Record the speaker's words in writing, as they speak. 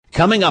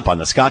Coming up on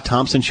the Scott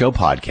Thompson Show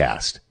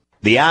Podcast.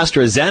 The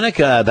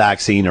AstraZeneca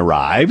vaccine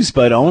arrives,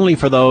 but only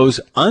for those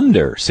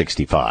under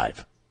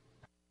 65.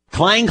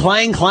 Clang,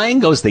 clang,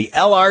 clang goes the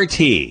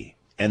LRT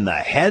in the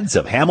heads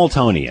of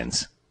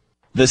Hamiltonians.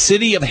 The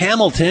city of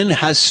Hamilton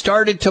has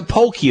started to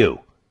poke you.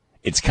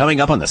 It's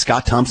coming up on the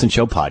Scott Thompson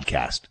Show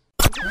Podcast.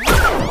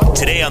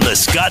 Today on the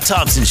Scott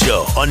Thompson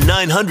Show on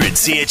 900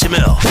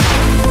 CHML.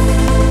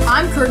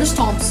 I'm Curtis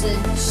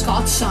Thompson,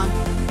 Scott's son.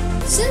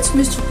 Since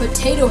Mr.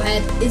 Potato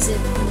Head isn't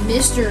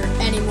Mr.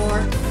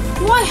 anymore,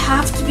 do I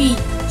have to be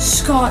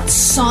Scott's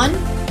son?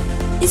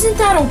 Isn't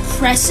that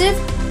oppressive?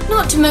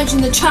 Not to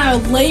mention the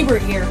child labor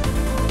here.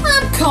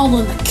 I'm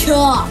calling the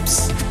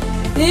cops.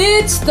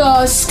 It's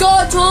the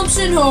Scott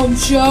Thompson Home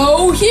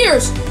Show.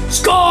 Here's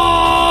Scott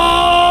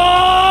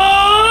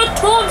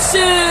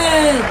Thompson!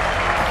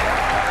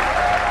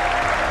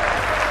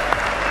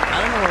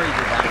 I don't know where he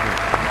did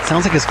that. It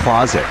sounds like his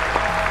closet.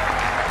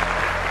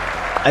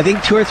 I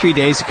think 2 or 3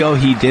 days ago,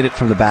 he did it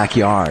from the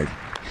backyard.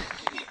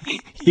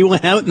 He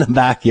went out in the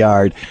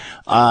backyard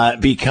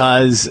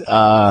because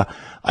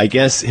I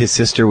guess his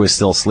sister was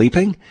still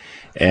sleeping,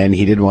 and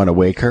he didn't want to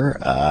wake her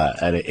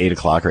at 8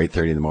 o'clock or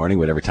 8:30 in the morning,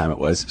 whatever time it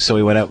was. So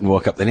he went out and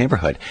woke up the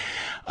neighborhood.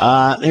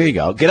 There you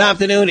go. Good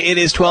afternoon. It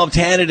is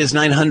 12:10. It is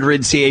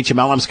 900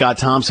 CHML. I'm Scott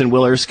Thompson.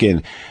 Will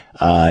Erskine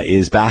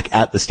is back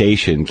at the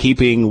station,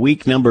 keeping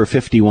week number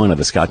 51 of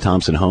the Scott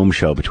Thompson Home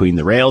Show between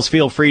the rails.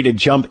 Feel free to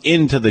jump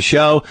into the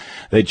show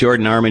that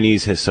Jordan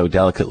Armanies has so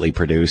delicately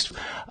produced.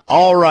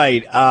 All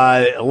right.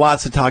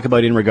 Lots to talk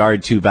about in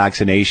regard to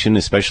vaccination,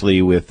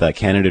 especially with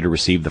Canada to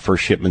receive the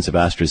first shipments of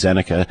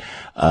AstraZeneca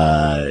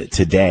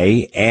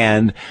today.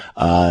 And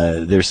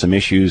there's some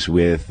issues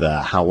with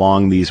how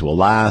long these will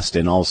last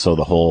and also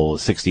the whole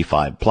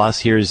 65 plus.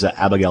 Here's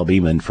Abigail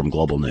Beeman from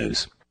Global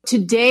News.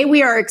 Today,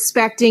 we are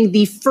expecting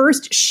the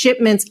first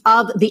shipments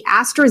of the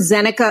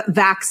AstraZeneca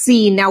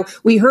vaccine. Now,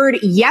 we heard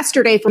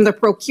yesterday from the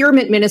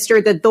procurement minister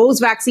that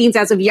those vaccines,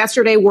 as of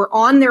yesterday, were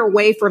on their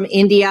way from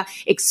India,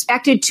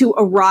 expected to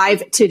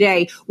arrive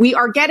today. We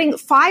are getting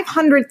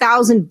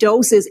 500,000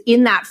 doses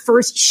in that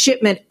first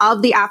shipment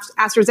of the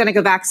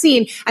AstraZeneca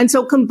vaccine. And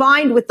so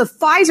combined with the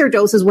Pfizer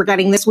doses we're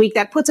getting this week,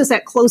 that puts us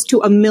at close to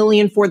 1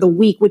 million for the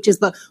week, which is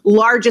the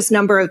largest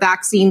number of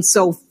vaccines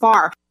so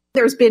far.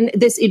 There's been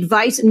this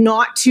advice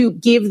not to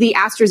give the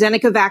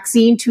AstraZeneca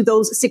vaccine to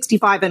those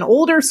 65 and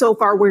older. So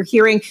far, we're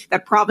hearing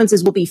that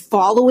provinces will be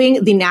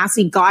following the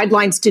NACI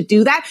guidelines to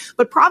do that.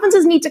 But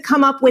provinces need to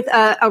come up with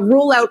a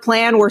rollout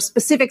plan or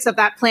specifics of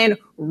that plan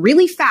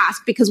really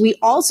fast, because we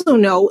also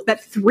know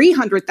that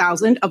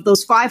 300,000 of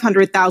those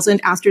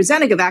 500,000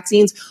 AstraZeneca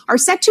vaccines are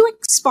set to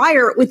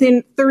expire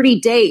within 30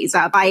 days.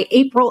 By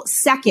April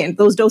 2nd,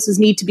 those doses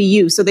need to be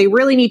used. So they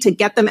really need to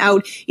get them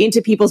out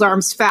into people's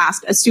arms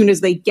fast as soon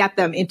as they get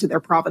them into their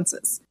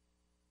provinces.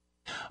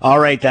 All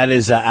right, that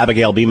is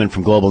Abigail Beeman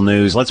from Global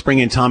News. Let's bring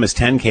in Thomas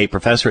Tenkate,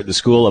 professor at the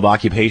School of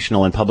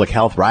Occupational and Public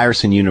Health,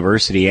 Ryerson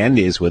University, and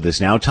is with us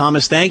now.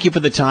 Thomas, thank you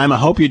for the time. I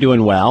hope you're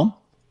doing well.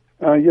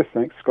 Yes,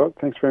 thanks, Scott.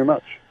 Thanks very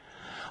much.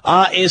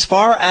 As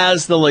far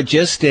as the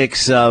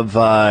logistics of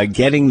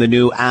getting the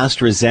new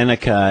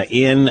AstraZeneca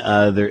in,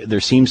 there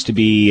seems to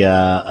be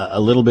a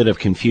little bit of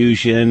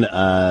confusion.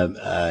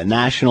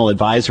 National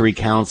Advisory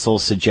Council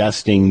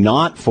suggesting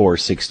not for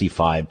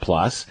 65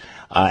 plus.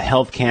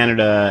 Health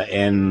Canada,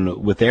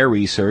 and with their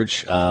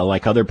research,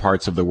 like other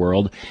parts of the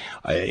world,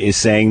 is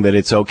saying that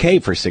it's okay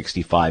for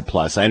 65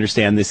 plus. I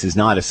understand this is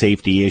not a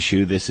safety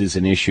issue. This is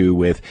an issue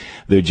with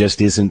there just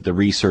isn't the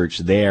research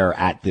there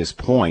at this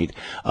point.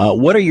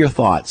 What are your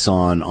thoughts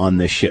on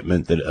this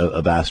shipment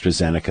of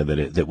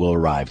AstraZeneca that will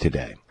arrive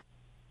today?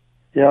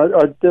 Yeah,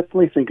 I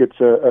definitely think it's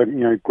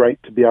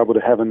great to be able to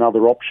have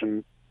another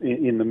option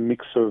in the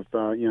mix of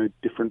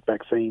different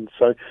vaccines.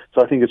 So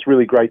I think it's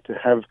really great to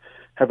have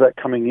that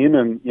coming in,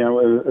 and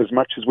as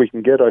much as we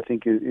can get, I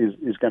think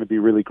is going to be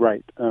really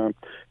great.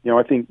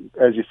 I think,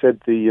 as you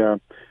said, the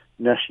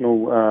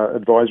National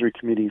Advisory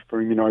Committee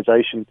for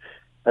Immunisation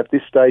at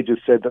this stage has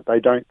said that they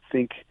don't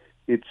think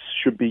it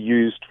should be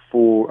used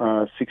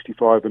for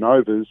 65 and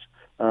overs,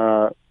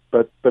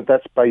 but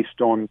that's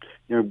based on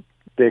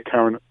their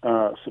current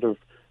sort of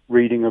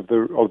reading of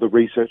the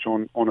research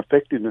on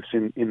effectiveness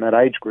in that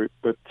age group.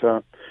 But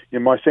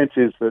my sense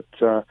is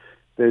that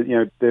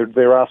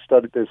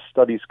there's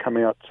studies come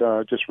out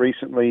just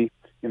recently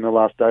in the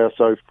last day or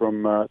so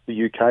from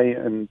the UK,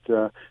 and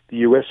the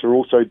US are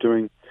also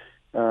doing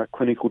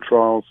clinical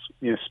trials,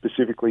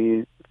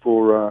 specifically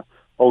for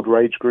older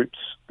age groups.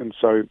 And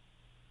so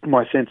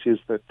my sense is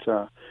that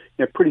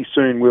pretty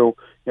soon we'll,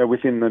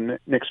 within the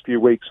next few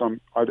weeks,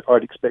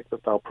 I'd expect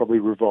that they'll probably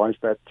revise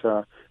that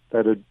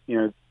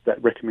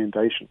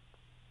recommendation.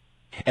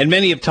 And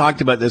many have talked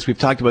about this. We've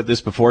talked about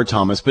this before,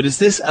 Thomas, but is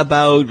this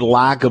about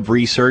lack of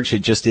research?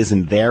 It just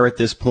isn't there at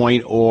this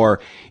point, or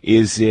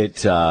is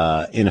it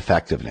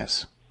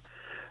ineffectiveness?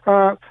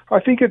 I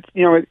think it's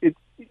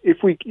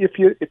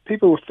if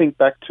people think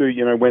back to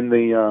when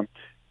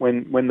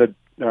the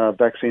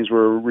vaccines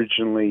were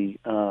originally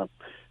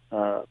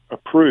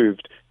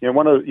approved,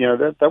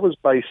 that was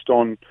based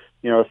on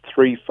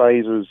 3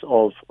 phases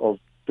of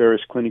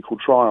various clinical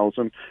trials,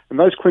 and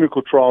those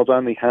clinical trials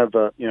only have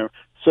a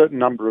certain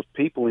number of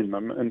people in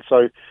them, and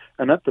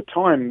at the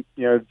time,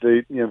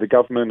 the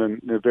government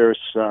and the various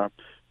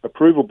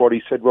approval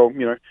bodies said, well,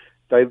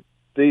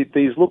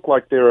 these look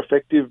like they're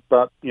effective,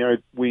 but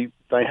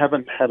they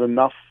haven't had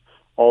enough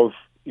of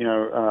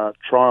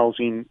trials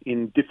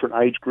in different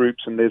age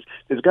groups, and there's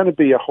going to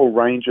be a whole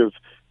range of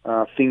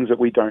things that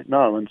we don't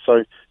know, and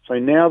so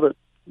now that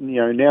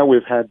now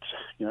we've had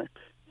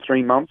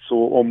 3 months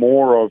or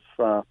more of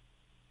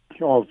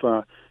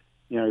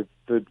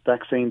the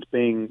vaccines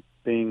being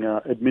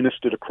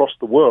administered across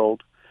the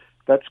world,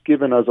 that's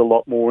given us a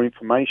lot more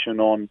information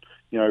on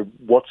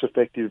what's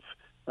effective,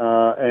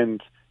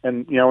 and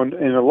in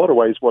a lot of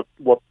ways what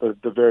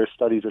the various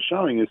studies are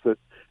showing is that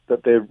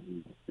they're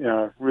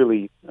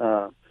really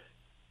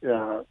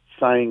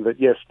saying that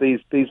yes,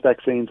 these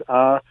vaccines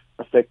are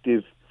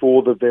effective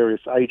for the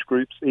various age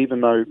groups,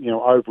 even though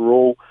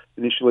overall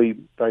initially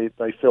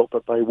they felt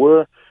that they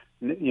were.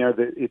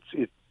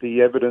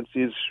 The evidence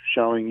is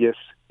showing yes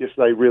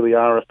they really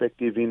are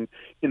effective in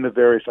the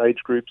various age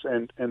groups,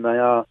 and they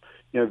are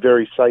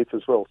very safe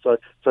as well. So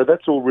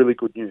that's all really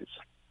good news.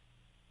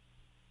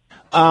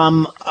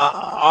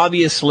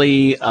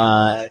 Obviously,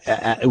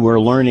 we're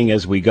learning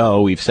as we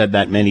go. We've said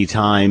that many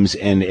times,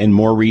 and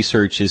more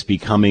research is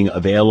becoming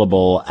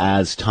available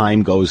as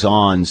time goes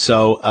on.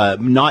 So,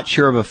 not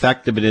sure of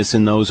effectiveness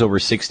in those over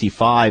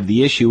 65.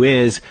 The issue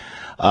is,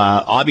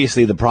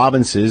 obviously the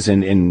provinces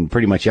and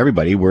pretty much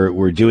everybody,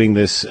 we're doing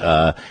this,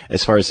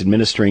 as far as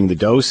administering the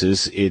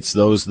doses. It's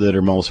those that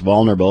are most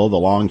vulnerable, the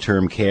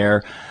long-term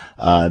care,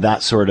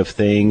 that sort of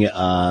thing,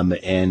 and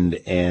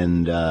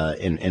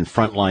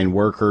frontline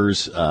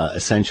workers,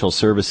 essential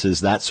services,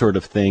 that sort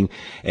of thing,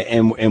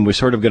 and we're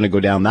sort of going to go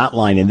down that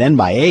line, and then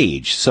by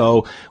age.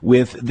 So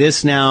with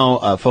this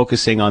now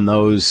focusing on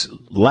those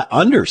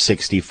under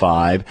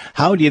 65,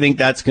 how do you think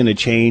that's going to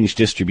change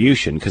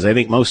distribution? Because I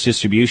think most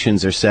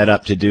distributions are set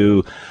up to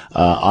do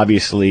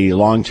obviously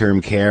long-term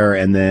care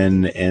and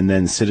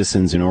then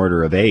citizens in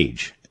order of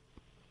age.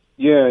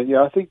 Yeah,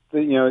 I think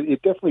that,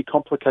 it definitely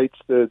complicates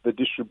the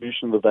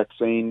distribution of the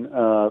vaccine,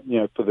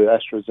 for the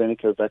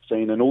AstraZeneca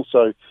vaccine, and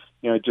also,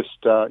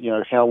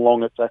 how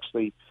long it's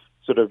actually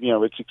sort of,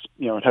 it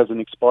has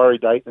an expiry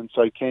date, and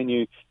so can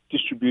you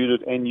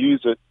distribute it and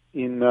use it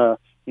in the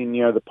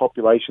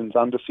populations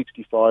under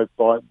 65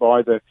 for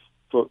the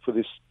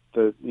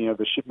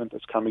shipment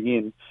that's coming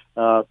in,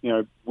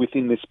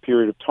 within this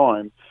period of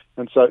time,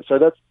 and so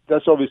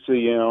that's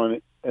obviously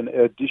an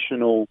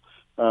additional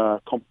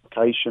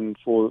complication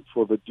for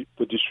the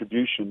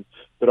distribution.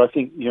 But I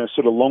think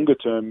sort of longer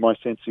term, my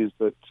sense is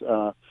that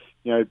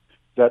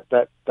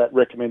that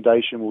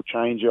recommendation will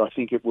change. I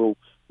think it will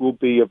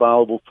be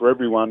available for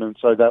everyone, and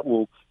so that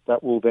will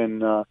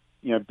then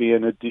be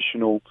an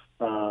additional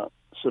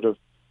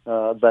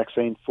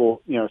vaccine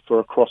for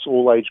across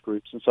all age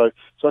groups. And so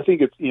I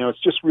think it's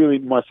just really,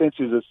 my sense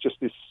is it's just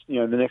this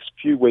the next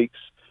few weeks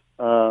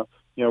while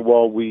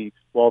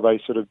they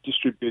sort of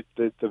distribute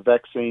the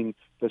vaccine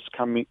that's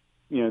coming.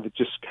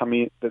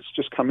 That's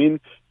just come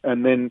in,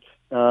 and then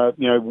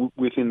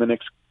within the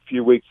next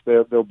few weeks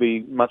there'll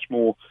be much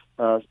more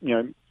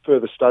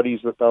further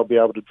studies that they'll be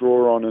able to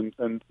draw on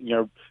and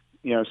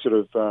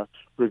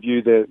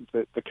review the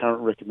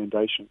current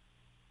recommendation.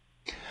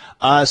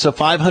 So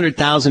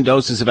 500,000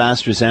 doses of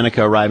AstraZeneca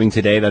arriving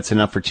today. That's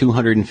enough for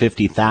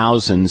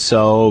 250,000.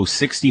 So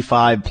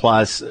 65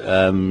 plus,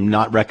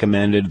 not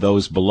recommended.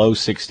 Those below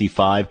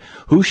 65.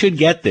 Who should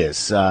get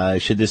this?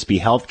 Should this be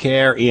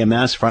healthcare,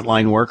 EMS,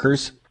 frontline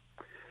workers?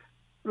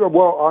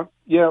 Well,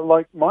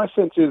 my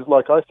sense is,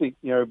 I think,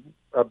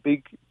 a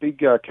big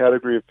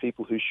category of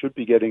people who should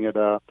be getting it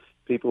are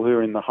people who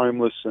are in the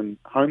homeless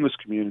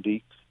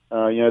community. They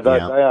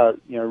are,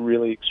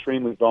 really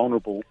extremely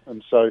vulnerable.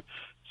 And so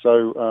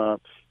I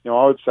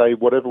would say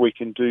whatever we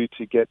can do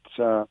to get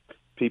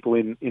people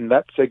in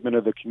that segment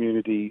of the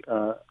community,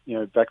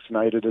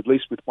 vaccinated at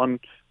least with one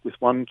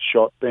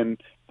shot, then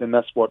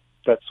that's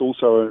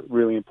also a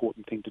really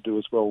important thing to do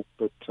as well.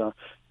 But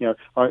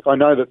I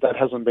know that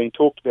hasn't been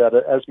talked about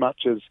as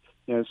much as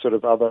sort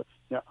of other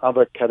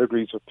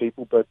categories of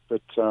people, but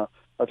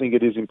I think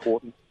it is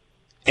important.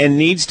 And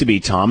needs to be,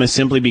 Thomas,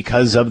 simply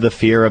because of the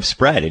fear of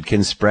spread. It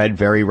can spread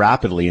very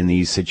rapidly in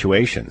these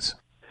situations.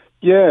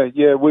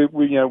 Yeah. We've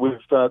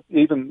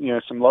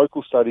even some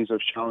local studies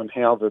have shown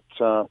how that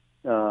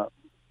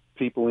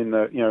people in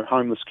the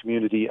homeless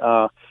community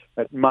are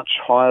at much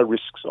higher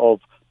risks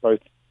of both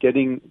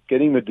getting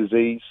the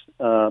disease,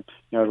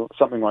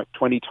 something like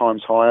 20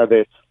 times higher.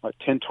 They're like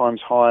 10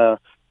 times higher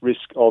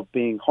risk of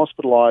being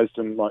hospitalized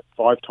and like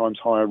 5 times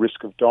higher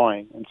risk of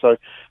dying. And so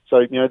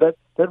that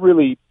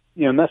really,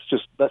 and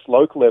that's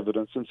local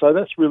evidence. And so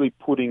that's really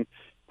putting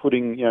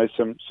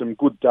some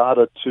good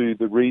data to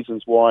the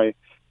reasons why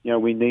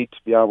we need to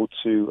be able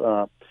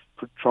to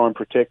try and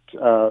protect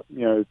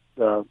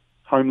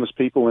homeless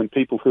people and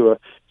people who are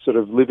sort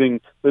of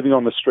living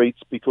on the streets,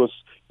 because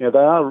they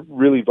are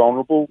really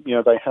vulnerable.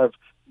 They have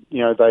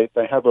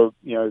they have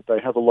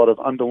a lot of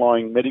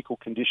underlying medical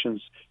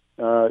conditions,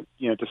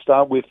 to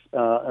start with,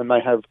 and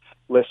they have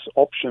less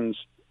options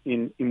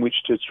in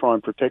which to try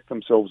and protect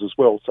themselves as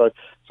well. So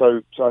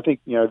I think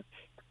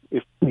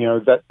if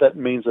that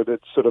means that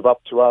it's sort of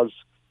up to us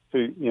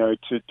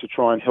to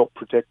try and help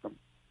protect them.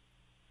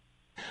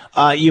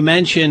 You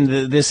mentioned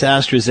this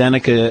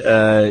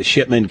AstraZeneca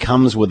shipment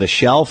comes with a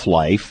shelf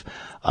life,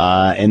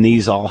 and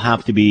these all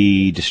have to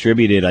be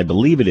distributed, I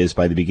believe it is,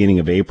 by the beginning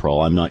of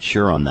April. I'm not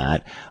sure on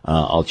that.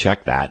 I'll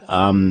check that.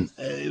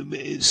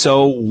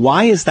 So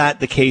why is that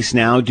the case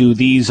now? Do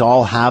these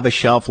all have a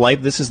shelf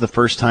life? This is the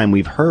first time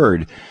we've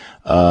heard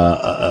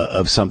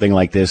of something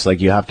like this, like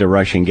you have to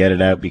rush and get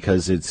it out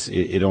because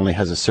it only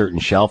has a certain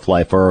shelf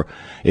life, or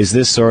is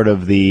this sort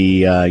of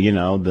the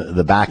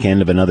back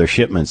end of another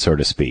shipment, so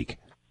to speak?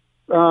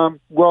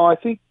 Well, I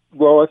think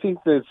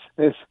there's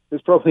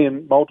probably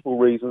multiple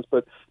reasons,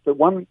 but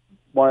one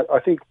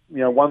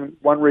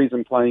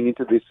reason playing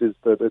into this is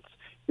that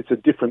it's a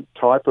different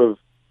type of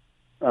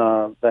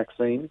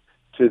vaccine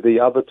to the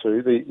other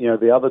two.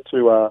 The other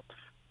two are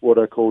what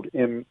are called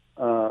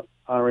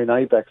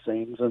mRNA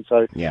vaccines, and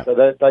so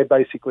they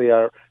basically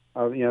are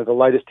the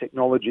latest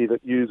technology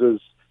that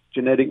uses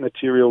genetic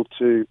material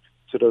to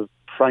sort of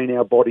train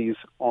our bodies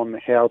on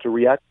how to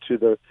react to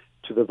the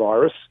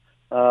virus.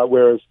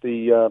 Whereas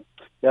the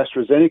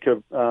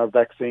AstraZeneca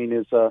vaccine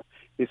is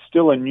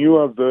still a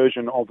newer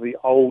version of the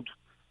old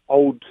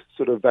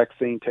sort of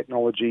vaccine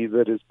technology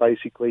that is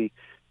basically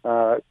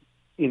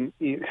in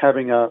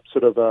having a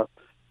sort of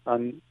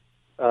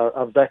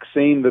a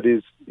vaccine that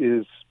is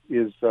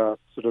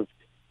sort of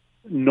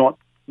not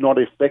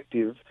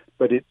effective,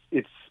 but it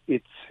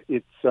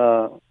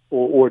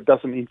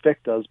doesn't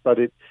infect us, but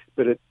it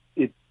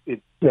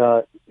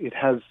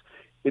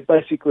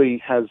basically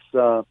has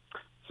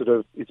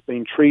it's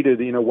been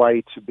treated in a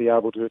way to be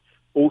able to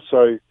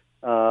also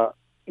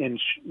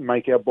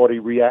make our body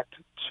react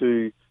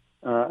to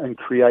and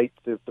create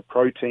the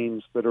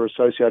proteins that are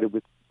associated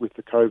with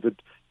the COVID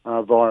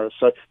virus.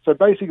 So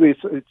basically,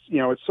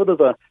 it's sort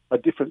of a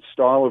different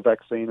style of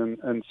vaccine,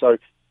 and so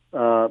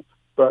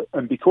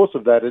because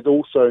of that, it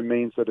also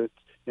means that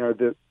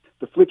the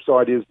flip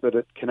side is that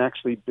it can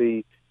actually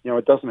be.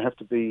 It doesn't have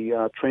to be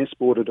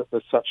transported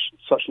at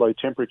such low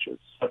temperatures.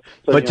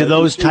 But do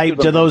those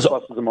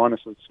pluses and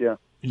minuses? Yeah.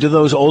 Do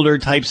those older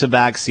types of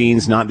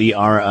vaccines, not the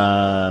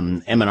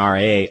mRNA,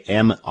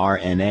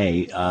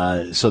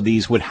 so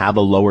these would have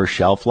a lower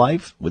shelf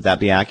life? Would that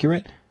be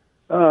accurate?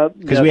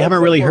 Because we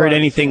haven't really heard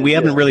anything. We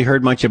haven't really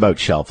heard much about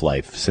shelf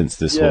life since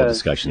this whole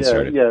discussion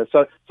started. Yeah.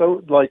 So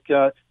like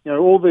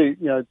all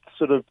the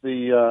sort of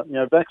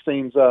the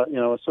vaccines are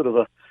sort of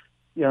a.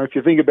 If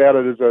you think about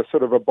it as a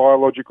sort of a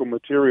biological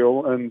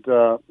material, and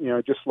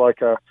just like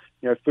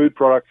food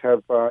products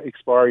have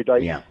expiry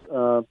dates,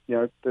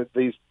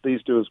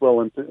 these do as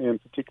well, and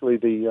particularly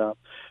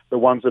the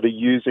ones that are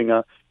using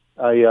a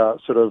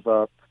sort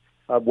of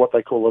what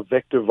they call a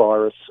vector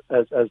virus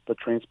as the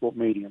transport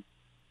medium.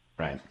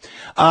 Right.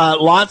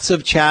 Lots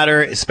of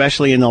chatter,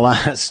 especially in the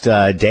last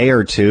day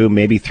or two,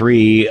 maybe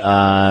three,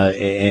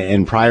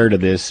 and prior to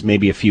this,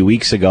 maybe a few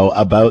weeks ago,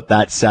 about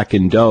that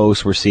second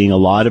dose. We're seeing a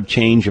lot of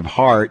change of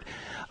heart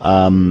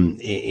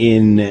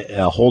in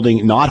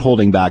not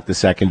holding back the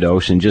second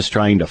dose and just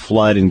trying to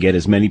flood and get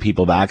as many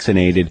people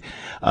vaccinated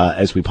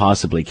as we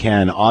possibly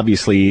can.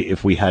 Obviously,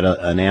 if we had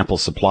an ample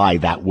supply,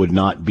 that would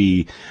not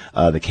be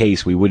the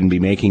case. We wouldn't be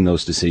making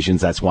those decisions.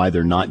 That's why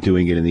they're not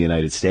doing it in the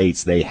United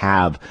States. They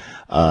have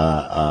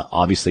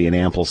obviously an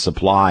ample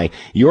supply.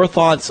 Your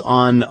thoughts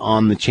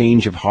on the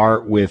change of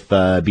heart with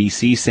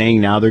BC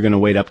saying now they're going to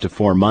wait up to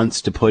 4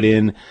 months to put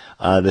in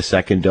the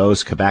second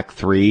dose, Quebec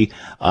 3,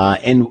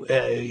 and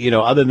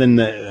other than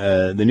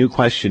the new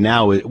question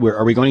now,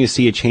 are we going to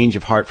see a change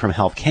of heart from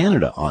Health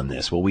Canada on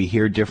this? Will we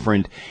hear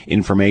different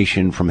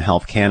information from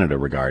Health Canada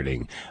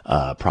regarding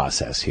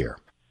process here?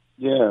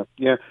 Yeah.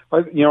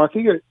 I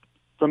think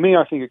for me,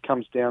 I think it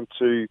comes down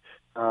to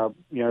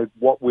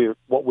what we're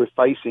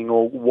facing,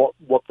 or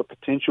what the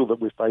potential that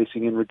we're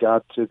facing in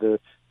regard to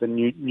the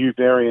new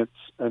variants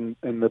and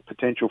the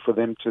potential for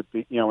them to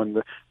be,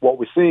 what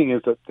we're seeing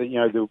is that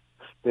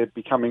they're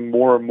becoming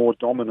more and more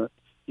dominant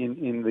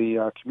in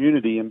the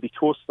community, and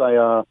because they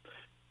are,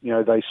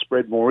 they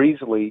spread more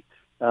easily.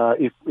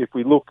 If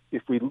we look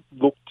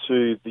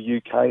to the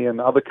UK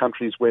and other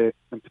countries where,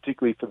 and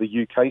particularly for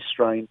the UK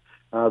strain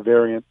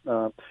variant,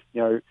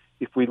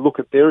 if we look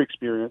at their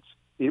experience,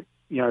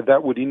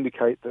 that would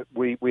indicate that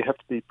we have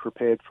to be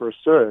prepared for a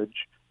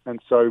surge. And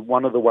so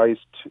one of the ways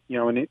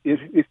to, and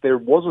if there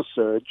was a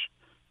surge,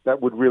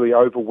 that would really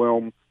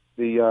overwhelm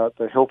the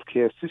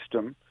healthcare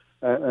system.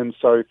 And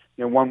so,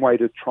 one way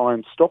to try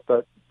and stop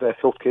the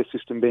healthcare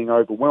system being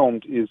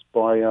overwhelmed is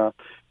by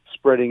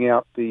spreading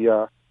out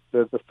the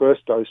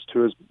first dose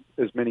to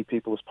as many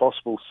people as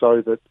possible,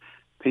 so that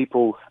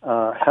people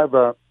have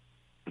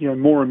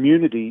more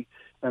immunity,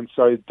 and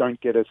so don't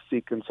get as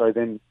sick, and so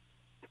then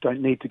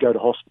don't need to go to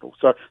hospital.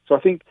 So I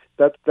think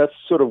that's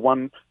sort of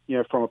one,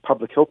 from a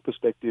public health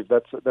perspective,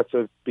 that's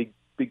a big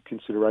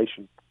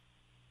consideration.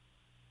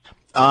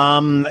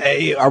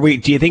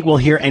 Do you think we'll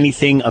hear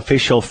anything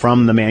official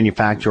from the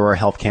manufacturer or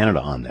Health Canada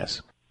on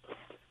this?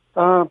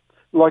 I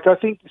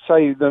think,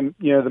 say,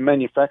 the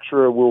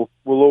manufacturer will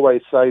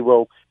always say,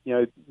 well,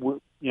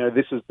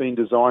 this has been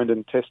designed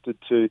and tested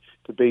to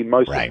be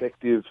most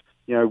effective,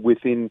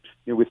 within,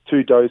 with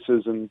 2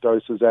 doses and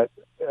doses at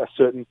a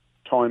certain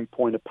time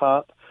point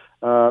apart.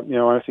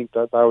 I think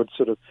that they would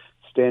sort of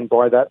stand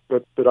by that.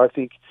 But I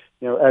think,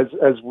 like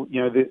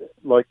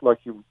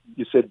you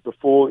said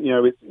before,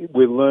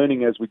 we're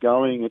learning as we're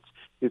going.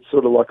 It's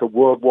sort of like a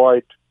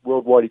worldwide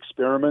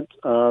experiment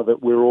that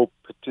we're all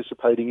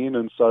participating in,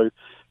 and so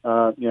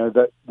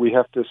that we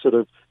have to sort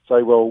of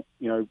say, well,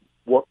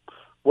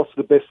 what's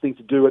the best thing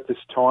to do at this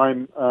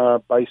time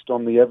based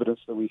on the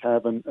evidence that we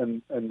have and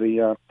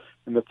the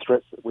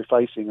threats that we're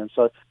facing. And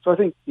so I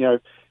think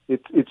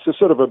it's a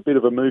sort of a bit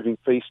of a moving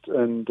feast,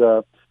 and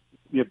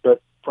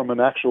but from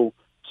an actual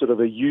sort of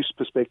a use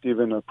perspective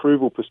and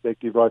approval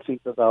perspective, I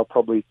think that they'll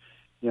probably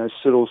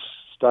still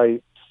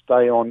stay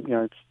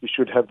on. You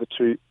should have the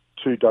two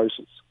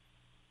doses.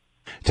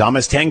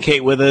 Thomas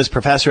Tenkate with us,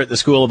 professor at the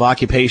School of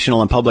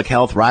Occupational and Public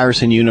Health,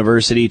 Ryerson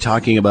University,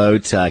 talking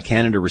about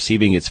Canada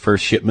receiving its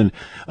first shipment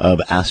of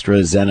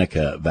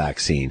AstraZeneca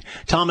vaccine.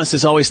 Thomas,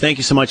 as always, thank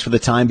you so much for the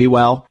time. Be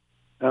well.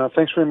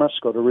 Thanks very much,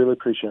 Scott. I really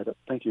appreciate it.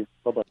 Thank you.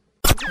 Bye-bye.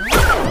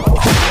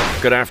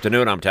 Good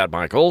afternoon. I'm Tad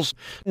Michaels.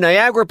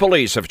 Niagara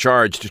police have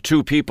charged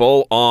 2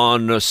 people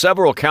on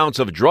several counts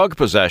of drug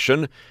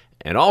possession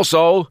and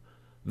also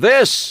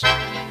this.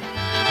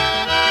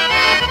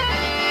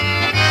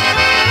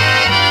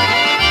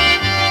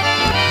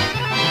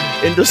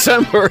 In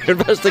December,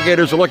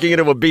 investigators are looking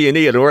into a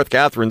B&E at North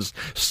Catherine's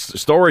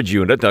storage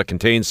unit that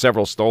contains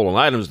several stolen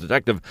items.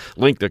 Detective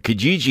linked a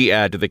Kijiji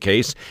ad to the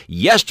case.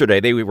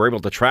 Yesterday, they were able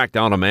to track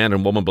down a man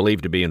and woman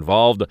believed to be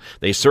involved.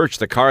 They searched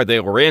the car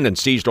they were in and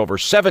seized over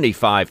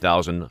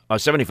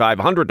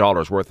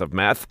 $7,500 worth of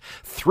meth,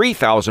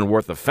 $3,000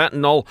 worth of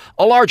fentanyl,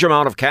 a large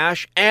amount of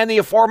cash, and the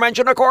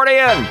aforementioned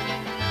accordion.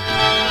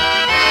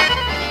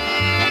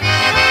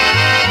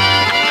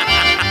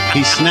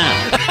 He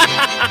snapped.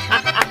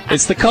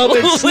 It's the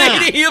COVID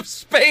snap. Lady of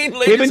Spain,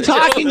 We've been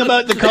talking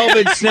about the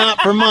COVID snap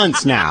for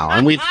months now,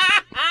 and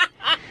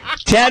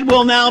Ted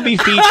will now be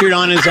featured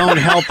on his own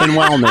health and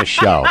wellness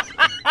show.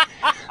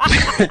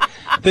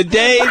 The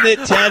day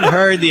that Ted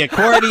heard the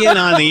accordion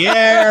on the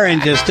air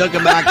and just took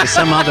him back to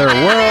some other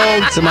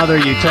world, some other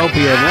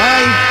utopian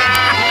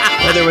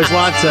life, where there was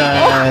lots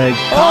of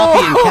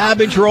coffee and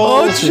cabbage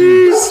rolls. Oh,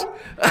 jeez.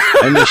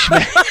 And the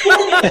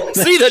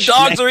see, the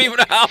dogs are even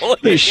howling.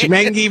 The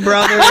Schmengi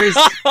brothers.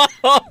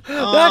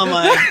 Oh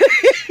my!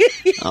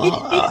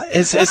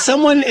 Is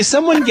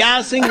someone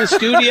gassing the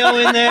studio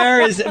in there?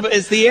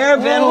 Is the air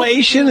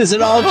ventilation? Is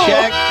it all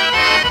checked?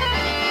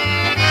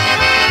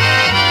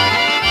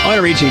 I want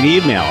to read you an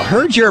email.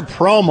 Heard your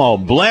promo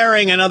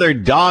blaring another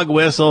dog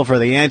whistle for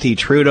the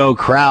anti-Trudeau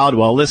crowd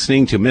while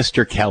listening to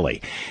Mr.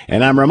 Kelly.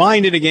 And I'm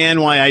reminded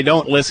again why I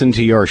don't listen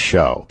to your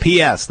show.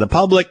 P.S. The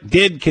public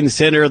did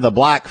consider the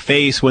black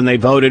face when they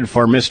voted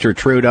for Mr.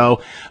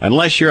 Trudeau.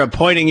 Unless you're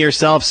appointing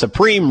yourself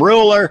supreme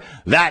ruler,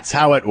 that's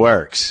how it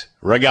works.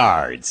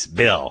 Regards,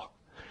 Bill.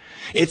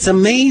 It's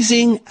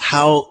amazing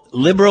how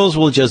liberals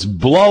will just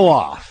blow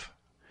off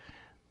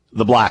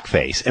the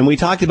blackface. And we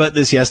talked about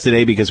this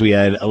yesterday because we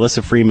had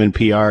Alyssa Freeman,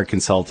 PR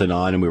consultant,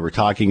 on, and we were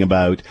talking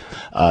about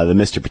the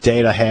Mr.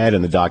 Potato Head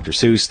and the Dr.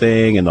 Seuss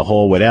thing and the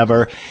whole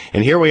whatever.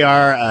 And here we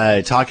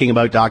are talking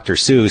about Dr.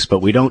 Seuss,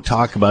 but we don't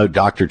talk about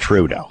Dr.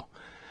 Trudeau.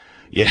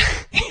 Yeah,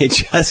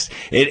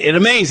 it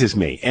amazes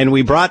me. And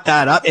we brought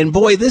that up. And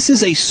boy, this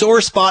is a sore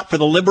spot for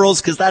the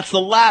liberals, because that's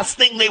the last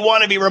thing they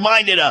want to be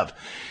reminded of,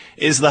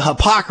 is the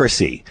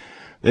hypocrisy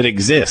that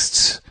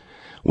exists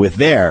with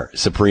their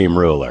supreme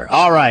ruler.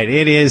 All right,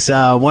 it is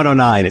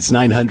 109. It's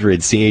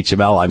 900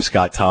 CHML. I'm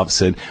Scott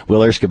Thompson.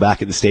 Will Erskine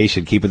back at the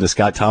station, keeping the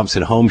Scott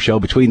Thompson Home Show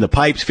between the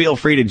pipes. Feel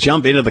free to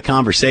jump into the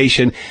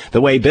conversation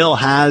the way Bill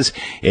has.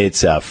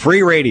 It's a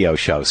free radio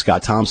show.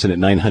 Scott Thompson at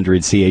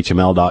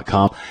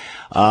 900CHML.com.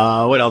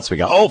 What else we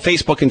got? Oh,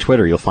 Facebook and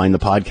Twitter. You'll find the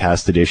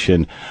podcast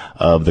edition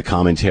of the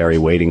commentary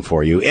waiting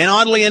for you. And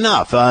oddly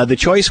enough, the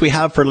choice we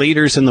have for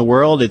leaders in the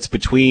world, it's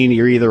between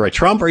you're either a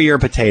Trump or you're a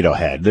potato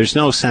head. There's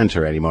no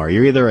center anymore.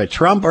 You're either a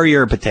Trump or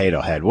you're a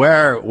potato head.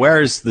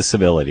 Where's the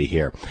civility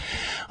here?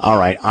 All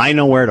right. I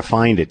know where to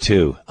find it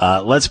too.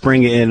 Let's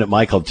bring in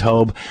Michael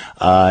Taube.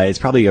 It's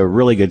probably a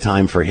really good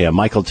time for him.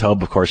 Michael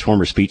Taube, of course,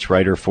 former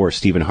speechwriter for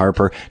Stephen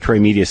Harper,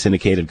 Troy Media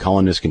Syndicated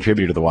Columnist,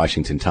 contributor to the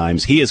Washington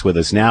Times. He is with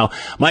us now.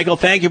 Michael,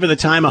 thank you for the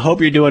time. I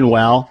hope you're doing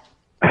well.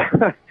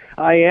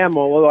 I am,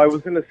 although I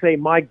was going to say,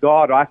 my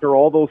God, after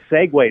all those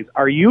segues,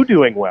 are you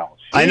doing well?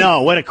 Jeez. I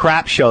know. What a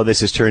crap show this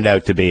has turned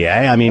out to be,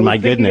 eh? I mean, my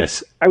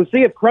goodness. I was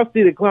thinking of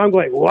Krusty the Clown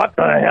going, what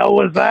the hell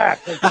was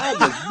that? Like, that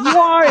was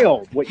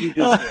wild, what you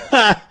just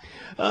did.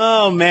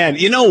 Oh, man.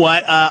 You know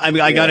what?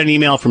 I got an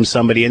email from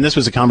somebody, and this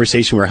was a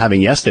conversation we were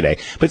having yesterday.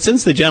 But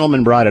since the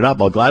gentleman brought it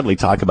up, I'll gladly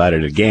talk about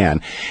it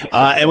again.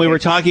 And we were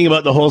talking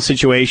about the whole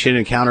situation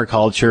and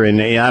counterculture,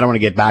 and I don't want to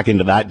get back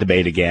into that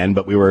debate again,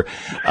 but we were,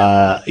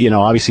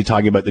 obviously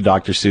talking about the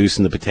Dr. Seuss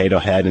and the potato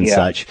head and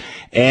such.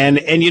 And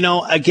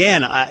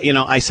again,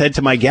 I said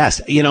to my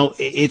guest,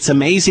 it's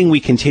amazing we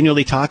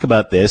continually talk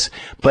about this,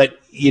 but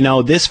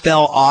this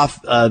fell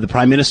off the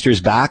Prime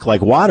Minister's back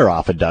like water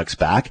off a duck's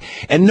back,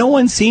 and no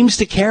one seems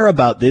to care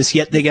about this,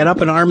 yet they get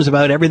up in arms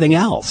about everything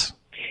else.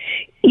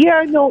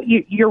 Yeah, no,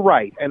 you're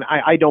right, and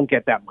I don't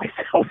get that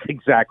myself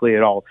exactly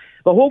at all.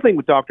 The whole thing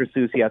with Dr.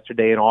 Seuss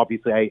yesterday, and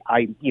obviously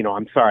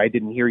I'm sorry I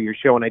didn't hear your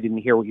show and I didn't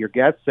hear what your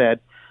guest said.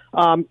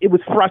 It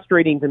was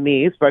frustrating to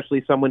me,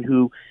 especially someone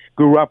who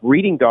grew up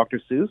reading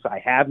Dr. Seuss. I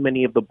have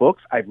many of the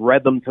books. I've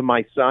read them to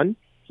my son.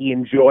 He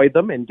enjoyed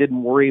them and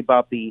didn't worry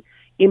about the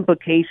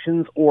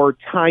implications or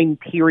time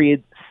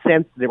period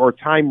sensitive or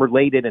time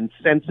related and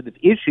sensitive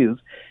issues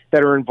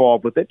that are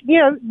involved with it.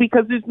 Yeah,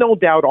 because there's no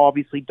doubt,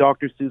 obviously,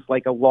 Dr. Seuss,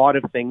 like a lot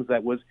of things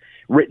that was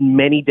written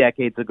many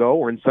decades ago,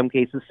 or in some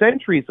cases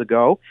centuries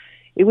ago,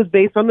 it was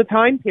based on the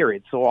time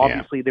period. So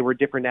obviously there were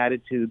different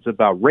attitudes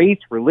about race,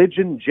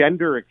 religion,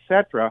 gender,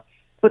 etc.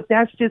 But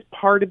that's just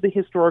part of the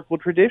historical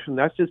tradition.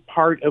 That's just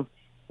part of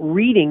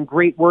reading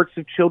great works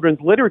of children's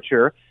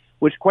literature,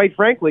 which, quite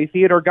frankly,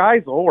 Theodore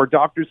Geisel or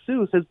Dr.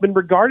 Seuss has been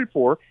regarded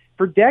for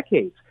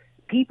decades.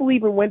 People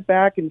even went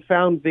back and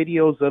found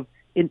videos of,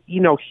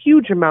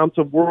 huge amounts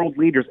of world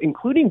leaders,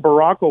 including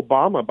Barack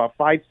Obama about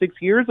 5-6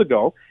 years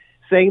ago,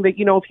 saying that,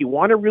 if you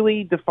want to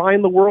really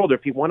define the world, or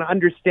if you want to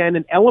understand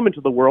an element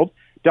of the world,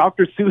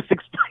 Dr. Seuss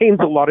explains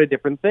a lot of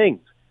different things.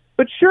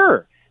 But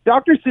sure,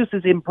 Dr. Seuss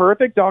is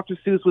imperfect. Dr.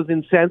 Seuss was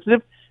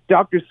insensitive.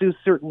 Dr. Seuss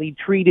certainly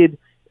treated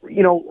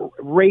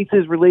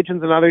races,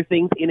 religions, and other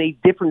things in a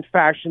different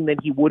fashion than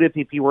he would have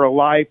if he were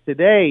alive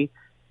today.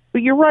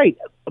 But you're right.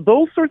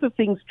 Those sorts of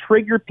things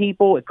trigger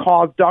people. It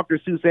caused Dr.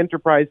 Seuss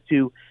Enterprise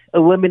to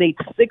eliminate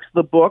 6 of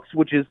the books,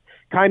 which is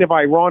kind of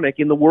ironic.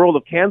 In the world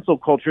of cancel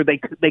culture,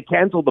 they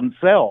cancel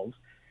themselves.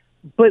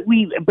 But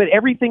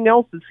everything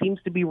else that seems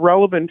to be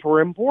relevant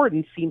or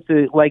important seems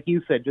to, like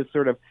you said, just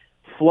sort of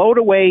float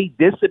away,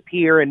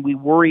 disappear, and we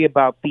worry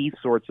about these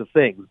sorts of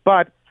things.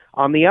 But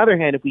on the other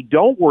hand, if we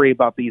don't worry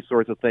about these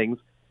sorts of things,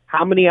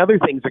 how many other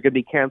things are going to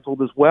be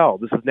canceled as well?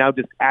 This is now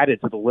just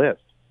added to the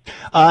list.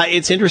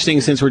 It's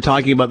interesting, since we're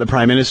talking about the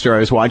Prime Minister. I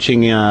was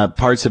watching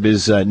parts of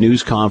his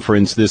news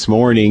conference this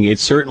morning. It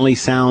certainly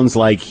sounds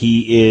like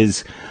he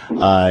is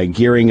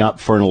gearing up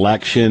for an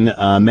election.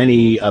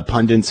 Many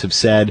pundits have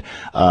said,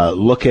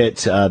 look at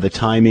the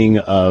timing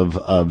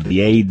of the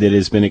aid that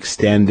has been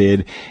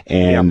extended,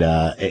 and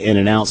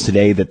announced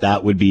today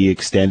that would be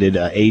extended.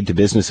 Aid to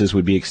businesses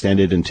would be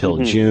extended until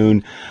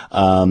June.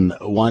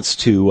 Wants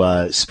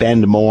to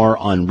spend more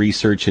on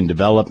research and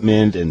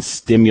development and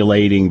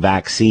stimulating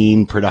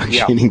vaccine production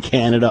in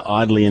Canada,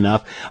 oddly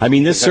enough. I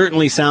mean, this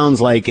certainly sounds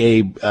like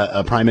a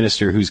Prime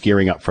Minister who's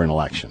gearing up for an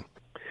election.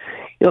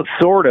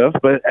 Sort of,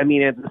 but I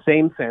mean, in the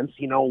same sense,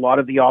 a lot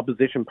of the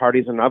opposition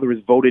parties and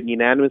others voted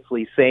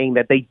unanimously saying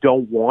that they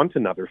don't want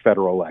another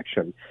federal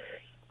election.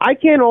 I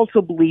can't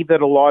also believe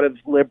that a lot of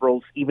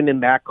Liberals, even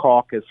in that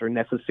caucus, are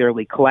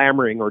necessarily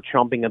clamoring or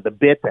chomping at the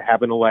bit to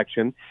have an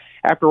election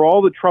after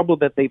all the trouble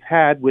that they've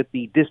had with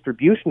the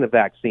distribution of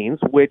vaccines,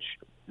 which,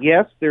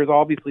 yes, there's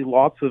obviously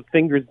lots of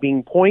fingers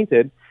being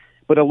pointed,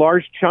 but a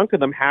large chunk of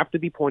them have to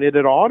be pointed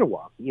at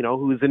Ottawa,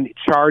 who's in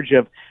charge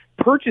of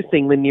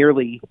purchasing the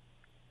nearly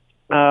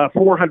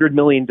 400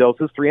 million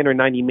doses,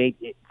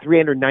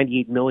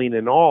 398 million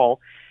in all,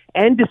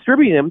 and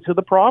distributing them to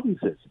the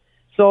provinces.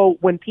 So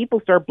when people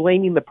start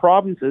blaming the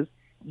provinces,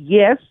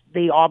 yes,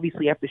 they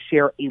obviously have to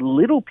share a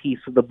little piece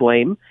of the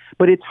blame,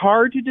 but it's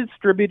hard to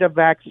distribute a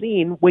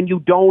vaccine when you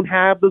don't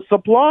have the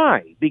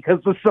supply, because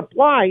the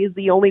supply is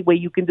the only way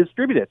you can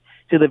distribute it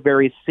to the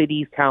various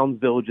cities, towns,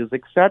 villages,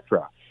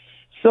 etc.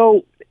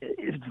 So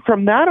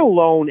from that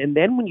alone, and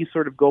then when you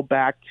sort of go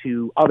back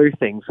to other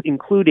things,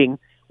 including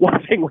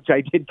one thing which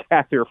I did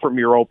gather from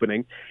your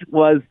opening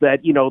was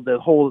that, the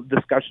whole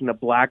discussion of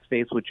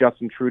blackface with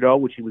Justin Trudeau,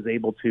 which he was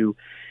able to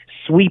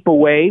sweep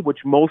away, which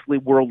mostly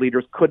world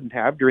leaders couldn't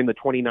have during the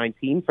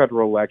 2019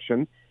 federal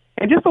election,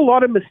 and just a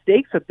lot of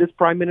mistakes that this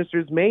Prime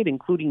Minister's made,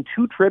 including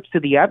 2 trips to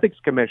the ethics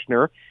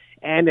commissioner,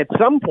 and at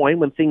some point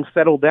when things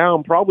settle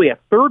down, probably a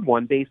third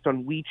one based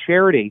on We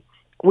Charity.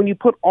 When you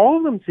put all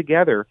of them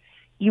together,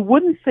 you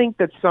wouldn't think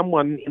that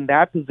someone in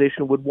that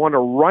position would want to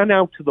run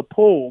out to the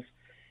polls,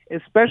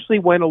 especially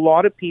when a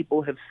lot of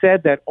people have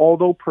said that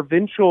although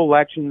provincial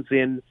elections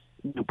in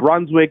New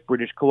Brunswick,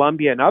 British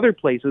Columbia, and other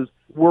places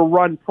were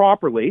run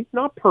properly,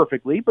 not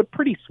perfectly, but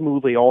pretty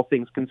smoothly, all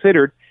things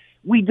considered,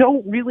 we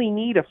don't really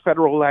need a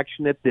federal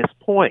election at this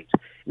point.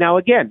 Now,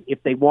 again, if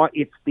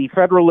the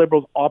federal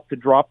Liberals opt to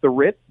drop the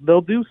writ,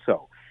 they'll do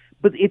so.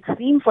 But it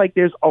seems like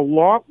there's a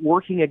lot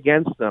working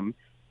against them,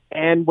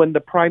 and when the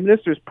Prime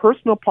Minister's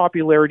personal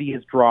popularity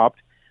is dropped,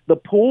 the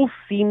polls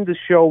seem to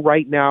show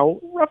right now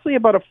roughly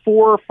about a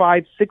 4 or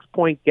 5, 6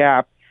 point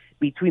gap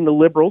between the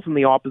Liberals and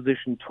the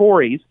opposition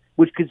Tories,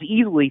 which could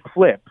easily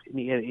flip,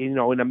 in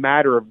a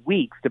matter of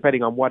weeks,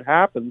 depending on what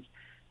happens,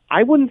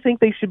 I wouldn't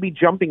think they should be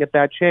jumping at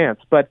that chance.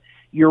 But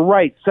you're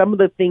right. Some of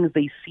the things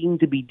they seem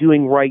to be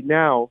doing right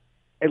now,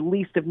 at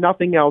least if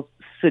nothing else,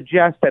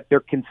 suggest that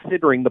they're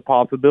considering the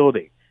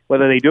possibility.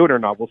 Whether they do it or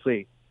not, we'll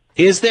see.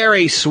 Is there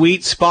a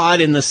sweet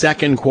spot in the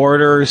second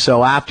quarter?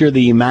 So after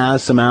the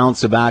mass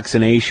amounts of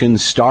vaccinations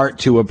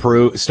starts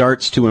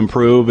to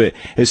improve,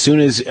 as soon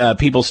as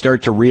people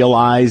start to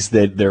realize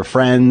that their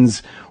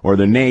friends or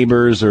their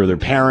neighbors or their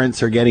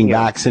parents are getting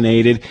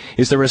vaccinated,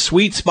 is there a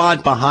sweet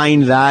spot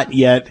behind that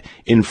yet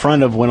in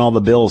front of when all the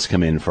bills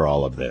come in for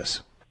all of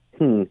this?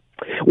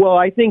 Well,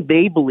 I think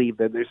they believe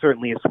that there's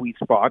certainly a sweet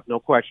spot, no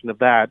question of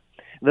that.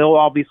 They'll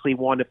obviously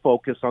want to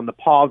focus on the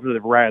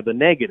positive rather than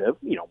negative,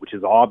 which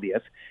is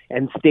obvious,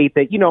 and state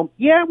that,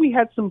 we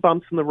had some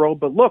bumps in the road,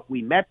 but look,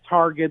 we met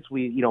targets,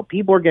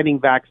 people are getting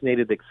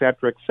vaccinated, et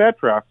cetera, et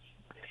cetera.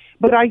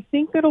 But I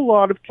think that a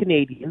lot of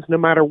Canadians, no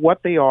matter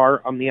what they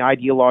are on the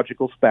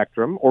ideological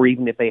spectrum, or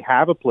even if they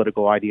have a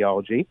political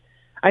ideology,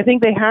 I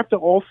think they have to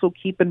also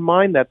keep in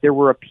mind that there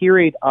were a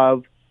period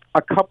of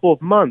a couple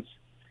of months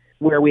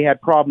where we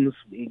had problems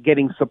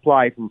getting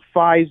supply from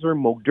Pfizer,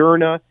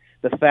 Moderna,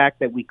 the fact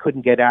that we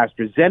couldn't get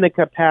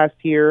AstraZeneca passed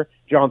here,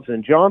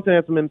 Johnson & Johnson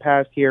hasn't been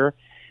passed here,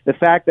 the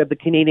fact that the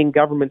Canadian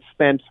government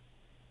spent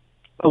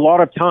a lot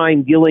of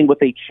time dealing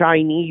with a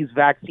Chinese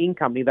vaccine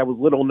company that was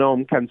little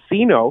known,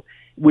 CanSino,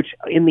 which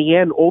in the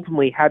end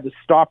ultimately had to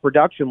stop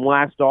production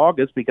last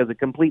August because it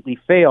completely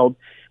failed,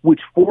 which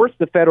forced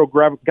the federal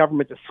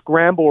government to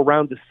scramble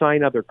around to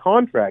sign other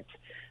contracts.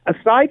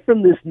 Aside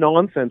from this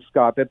nonsense,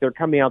 Scott, that they're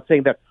coming out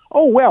saying that,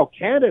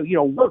 Canada,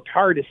 worked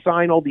hard to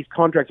sign all these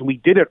contracts and we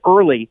did it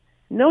early.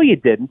 No, you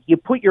didn't. You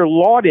put your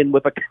lot in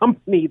with a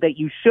company that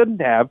you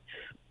shouldn't have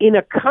in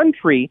a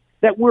country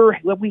that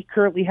we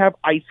currently have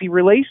icy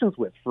relations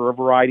with for a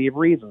variety of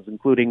reasons,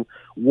 including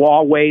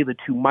Huawei, the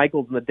two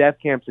Michaels in the death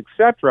camps,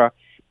 etc.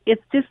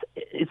 It's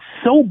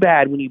so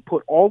bad when you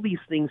put all these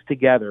things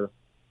together.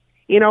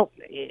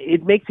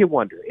 It makes you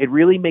wonder. It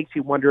really makes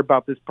you wonder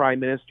about this prime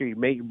minister.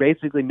 It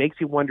basically makes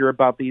you wonder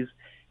about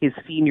his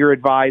senior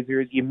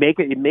advisors.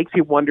 It makes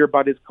you wonder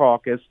about his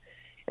caucus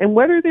and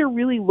whether they're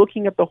really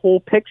looking at the whole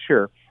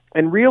picture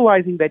and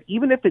realizing that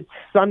even if it's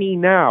sunny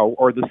now,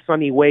 or the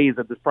sunny ways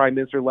that this prime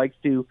minister likes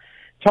to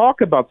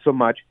talk about so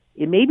much,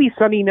 it may be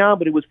sunny now,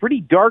 but it was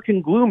pretty dark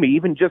and gloomy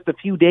even just a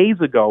few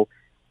days ago.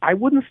 I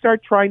wouldn't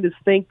start trying to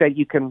think that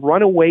you can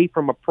run away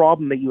from a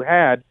problem that you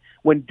had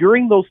when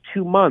during those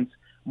 2 months,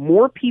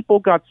 more people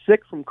got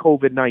sick from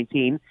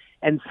COVID-19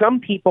 and some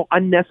people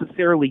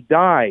unnecessarily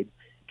died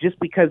just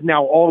because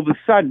now all of a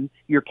sudden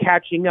you're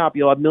catching up,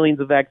 you'll have millions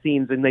of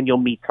vaccines and then you'll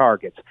meet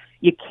targets.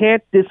 You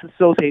can't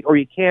disassociate, or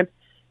you can't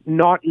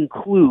not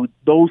include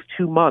those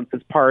 2 months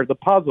as part of the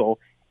puzzle.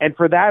 And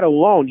for that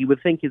alone, you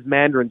would think his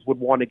mandarins would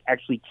want to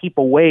actually keep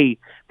away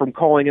from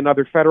calling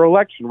another federal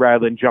election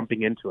rather than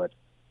jumping into it.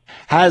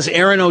 Has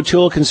Aaron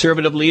O'Toole,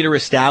 Conservative leader,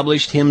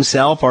 established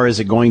himself, or is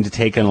it going to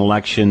take an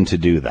election to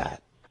do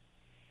that?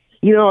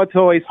 It's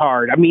always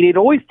hard. I mean, it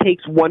always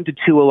takes 1 to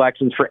 2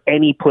 elections for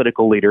any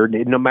political leader,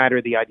 no matter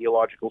the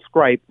ideological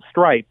stripe,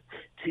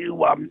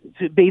 to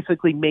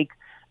basically make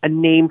a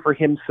name for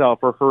himself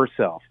or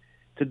herself,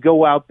 to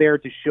go out there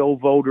to show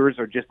voters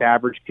or just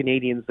average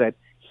Canadians that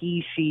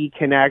she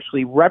can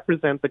actually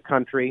represent the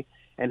country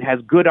and has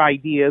good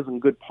ideas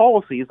and good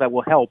policies that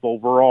will help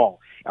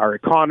overall our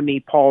economy,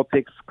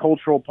 politics,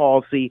 cultural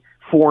policy,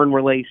 foreign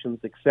relations,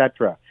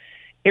 etc.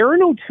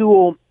 Aaron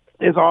O'Toole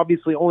has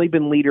obviously only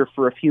been leader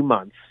for a few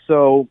months,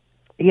 so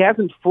he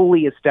hasn't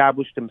fully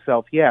established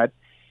himself yet.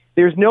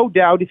 There's no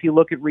doubt, if you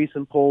look at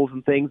recent polls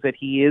and things, that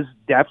he is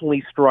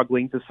definitely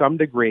struggling to some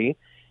degree,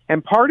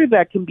 and part of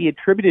that can be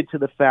attributed to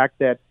the fact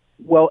that,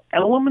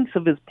 elements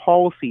of his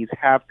policies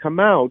have come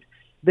out.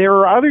 There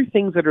are other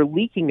things that are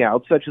leaking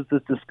out, such as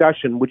this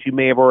discussion, which you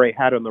may have already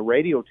had on the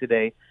radio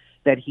today,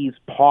 that he's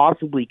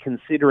possibly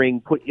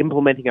considering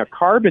implementing a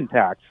carbon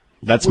tax.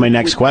 That's my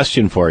next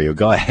question for you.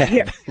 Go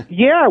ahead.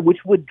 Yeah,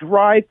 which would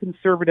drive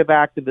conservative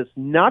activists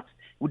nuts,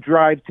 would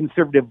drive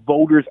conservative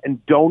voters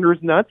and donors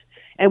nuts,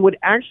 and would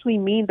actually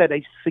mean that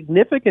a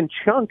significant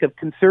chunk of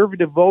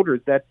conservative voters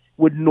that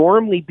would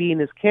normally be in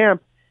his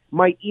camp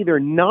might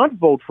either not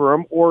vote for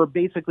him or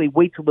basically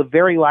wait till the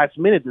very last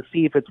minute to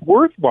see if it's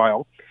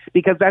worthwhile,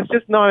 because that's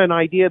just not an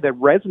idea that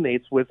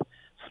resonates with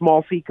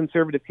small C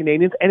conservative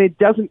Canadians, and it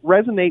doesn't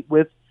resonate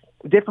with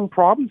different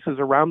provinces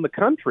around the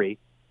country.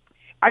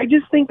 I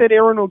just think that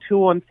Aaron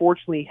O'Toole,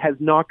 unfortunately, has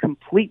not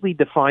completely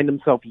defined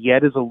himself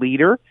yet as a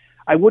leader.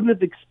 I wouldn't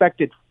have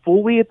expected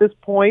fully at this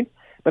point,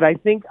 but I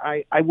think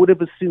I would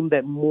have assumed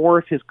that more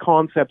of his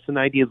concepts and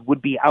ideas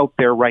would be out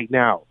there right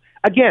now.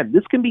 Again,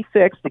 this can be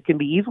fixed. It can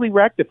be easily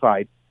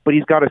rectified, but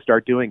he's got to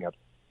start doing it.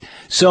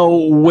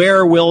 So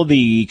where will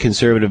the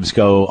Conservatives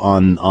go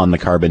on the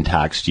carbon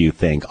tax, do you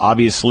think?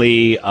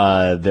 Obviously,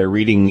 they're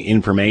reading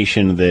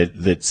information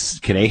that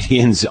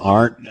Canadians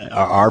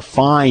are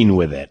fine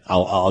with it.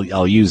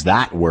 I'll use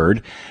that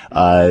word.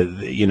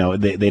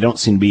 They don't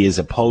seem to be as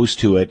opposed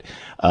to it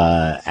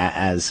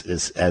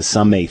as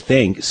some may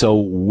think. So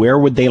where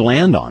would they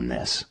land on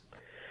this?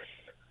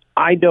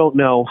 I don't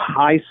know.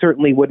 I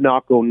certainly would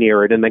not go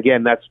near it. And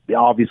again, that's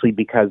obviously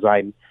because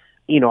I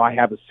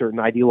have a certain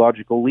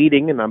ideological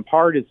leaning and I'm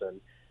partisan.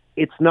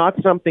 It's not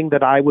something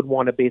that I would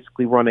want to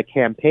basically run a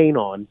campaign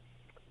on.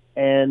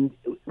 And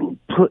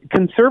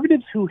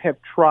conservatives who have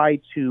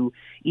tried to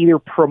either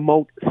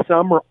promote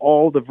some or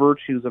all the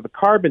virtues of a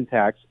carbon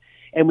tax,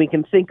 and we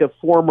can think of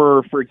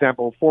former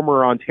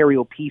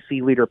Ontario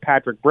PC leader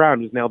Patrick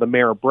Brown, who's now the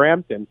mayor of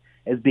Brampton,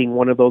 as being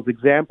one of those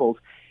examples.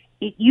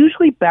 It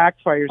usually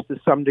backfires to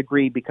some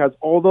degree because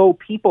although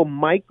people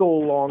might go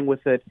along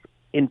with it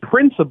in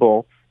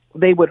principle,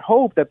 they would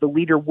hope that the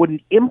leader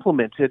wouldn't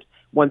implement it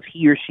once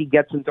he or she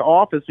gets into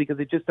office because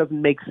it just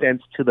doesn't make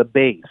sense to the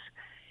base.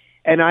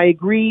 And I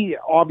agree,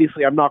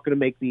 obviously, I'm not going to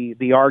make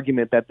the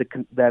argument that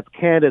that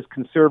Canada's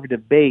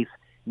conservative base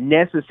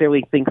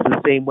necessarily thinks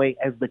the same way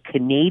as the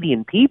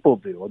Canadian people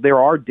do. There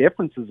are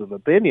differences of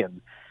opinion.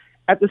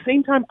 At the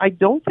same time, I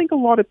don't think a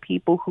lot of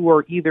people who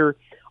are either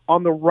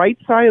on the right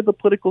side of the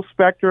political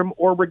spectrum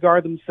or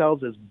regard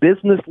themselves as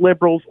business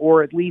liberals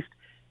or at least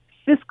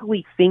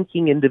fiscally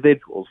thinking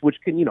individuals, which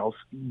can,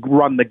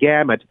 run the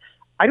gamut.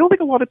 I don't think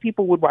a lot of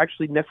people would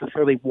actually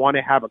necessarily want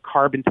to have a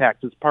carbon tax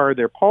as part of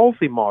their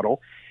policy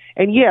model.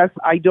 And yes,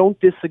 I don't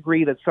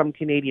disagree that some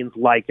Canadians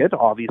like it.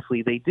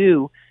 Obviously they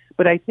do.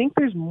 But I think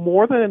there's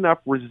more than enough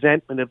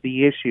resentment of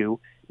the issue,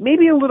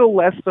 maybe a little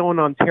less so in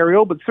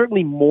Ontario, but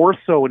certainly more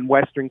so in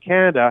Western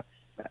Canada.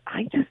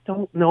 I just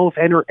don't know if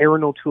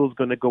Erin O'Toole is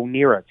going to go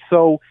near it.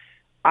 So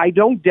I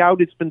don't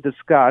doubt it's been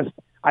discussed.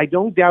 I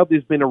don't doubt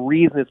there's been a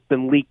reason it's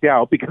been leaked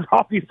out because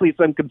obviously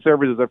some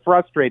conservatives are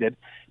frustrated,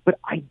 but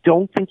I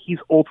don't think he's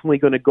ultimately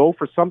going to go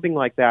for something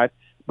like that.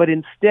 But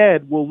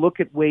instead, we'll look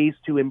at ways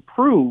to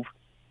improve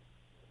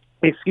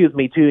the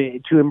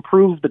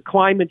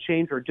climate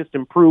change or just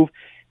improve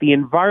the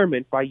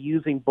environment by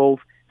using both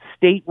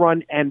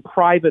state-run and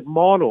private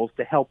models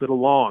to help it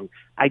along.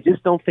 I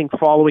just don't think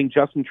following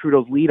Justin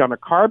Trudeau's lead on a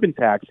carbon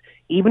tax,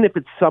 even if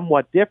it's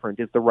somewhat different,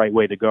 is the right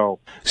way to go.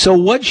 So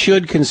what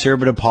should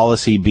Conservative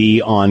policy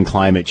be on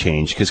climate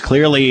change? Because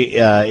clearly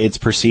it's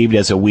perceived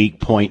as a weak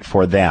point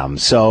for them.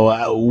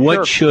 So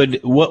what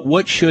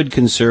should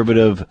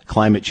Conservative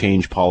climate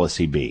change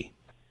policy be?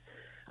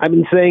 I've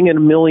been saying it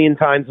a million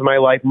times in my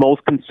life.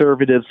 Most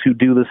conservatives who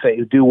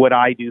do what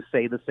I do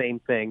say the same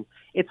thing.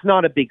 It's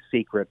not a big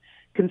secret.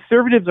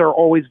 Conservatives are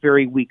always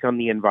very weak on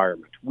the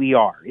environment. We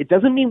are. It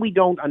doesn't mean we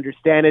don't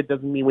understand it.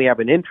 Doesn't mean we have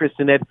an interest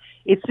in it.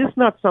 It's just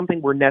not something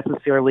we're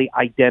necessarily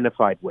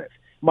identified with.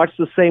 Much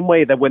the same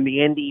way that when the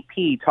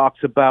NDP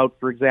talks about,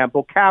 for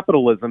example,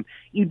 capitalism,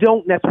 you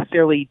don't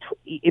necessarily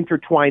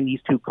intertwine these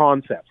two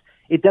concepts.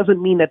 It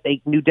doesn't mean that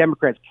New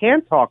Democrats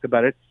can't talk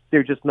about it.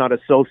 They're just not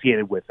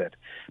associated with it.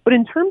 But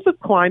in terms of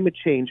climate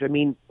change, I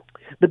mean,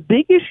 the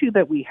big issue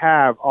that we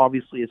have,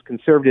 obviously, as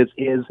conservatives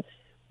is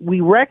we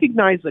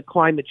recognize that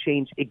climate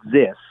change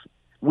exists.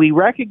 We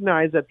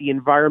recognize that the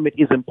environment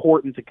is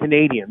important to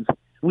Canadians.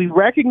 We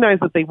recognize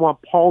that they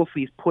want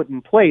policies put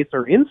in place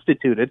or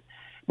instituted,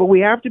 but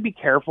we have to be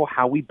careful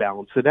how we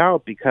balance it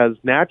out because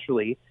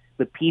naturally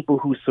the people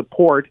who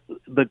support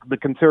the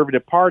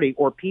Conservative Party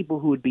or people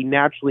who would be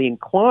naturally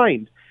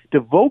inclined to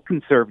vote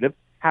Conservative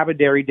have a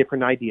very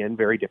different idea and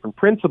very different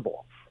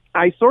principle.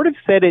 I sort of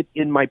said it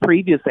in my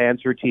previous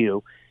answer to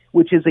you,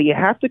 which is that you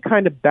have to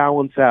kind of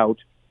balance out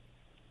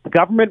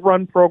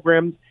government-run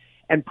programs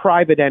and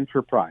private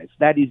enterprise.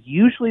 That is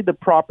usually the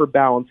proper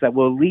balance that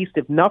will, at least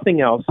if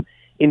nothing else,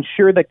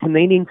 ensure that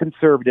Canadian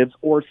conservatives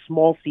or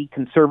small c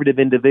conservative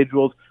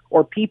individuals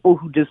or people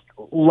who just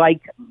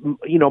like,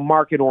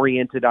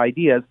 market-oriented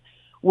ideas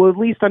will at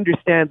least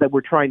understand that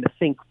we're trying to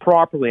think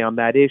properly on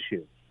that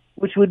issue,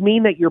 which would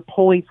mean that you're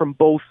pulling from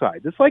both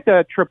sides. It's like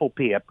a triple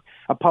P,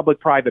 a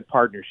public-private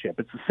partnership.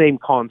 It's the same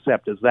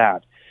concept as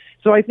that.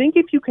 So I think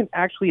if you can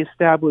actually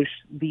establish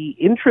the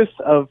interests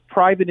of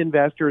private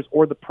investors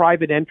or the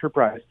private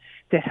enterprise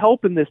to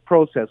help in this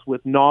process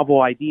with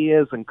novel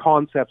ideas and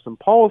concepts and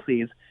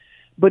policies,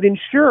 but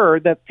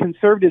ensure that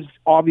conservatives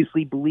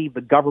obviously believe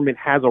the government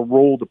has a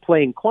role to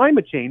play in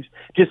climate change,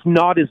 just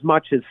not as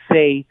much as,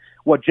 say,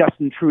 what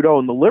Justin Trudeau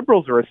and the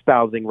Liberals are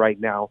espousing right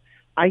now,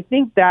 I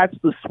think that's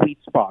the sweet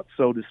spot,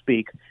 so to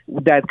speak,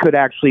 that could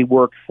actually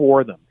work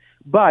for them.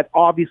 But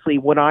obviously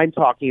what I'm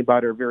talking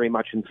about are very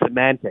much in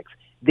semantics.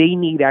 They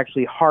need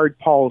actually hard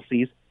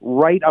policies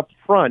right up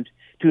front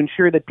to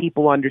ensure that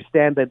people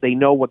understand that they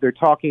know what they're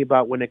talking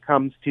about when it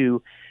comes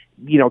to,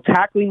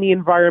 tackling the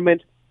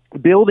environment,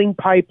 building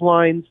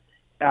pipelines,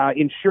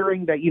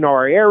 ensuring that,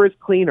 our air is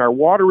clean, our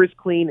water is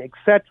clean,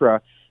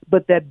 etc.,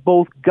 but that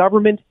both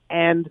government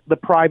and the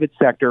private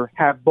sector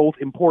have both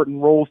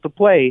important roles to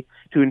play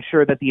to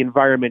ensure that the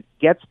environment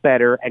gets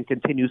better and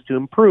continues to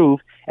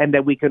improve and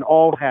that we can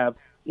all have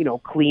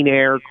clean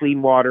air,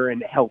 clean water,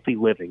 and healthy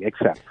living,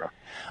 etc.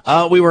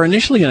 We were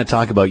initially going to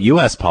talk about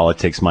U.S.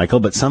 politics, Michael,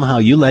 but somehow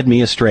you led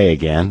me astray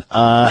again.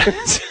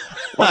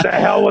 What the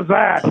hell was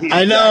that?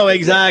 I know,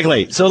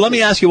 exactly. So let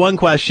me ask you one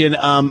question.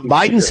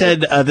 Biden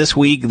said this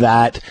week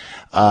that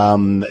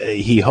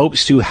he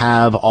hopes to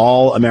have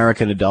all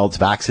American adults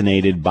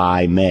vaccinated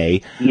by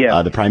May.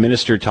 Yeah. The Prime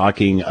Minister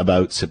talking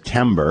about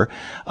September.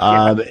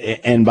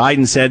 And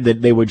Biden said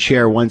that they would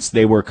share once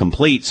they were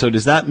complete. So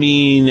does that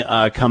mean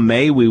come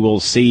May we will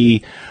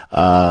see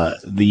the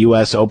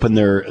U.S. open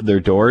their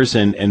doors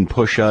and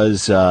push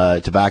us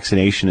to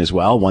vaccination as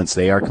well once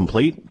they are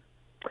complete?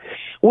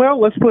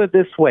 Well, let's put it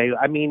this way.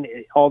 I mean,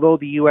 although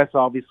the U.S.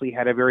 obviously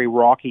had a very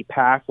rocky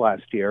path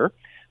last year,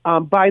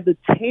 by the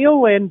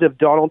tail end of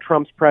Donald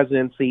Trump's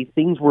presidency,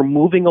 things were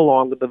moving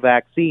along with the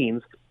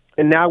vaccines.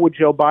 And now with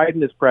Joe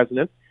Biden as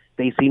president,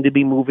 they seem to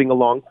be moving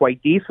along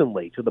quite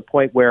decently to the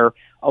point where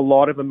a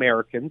lot of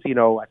Americans,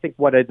 I think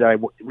what did I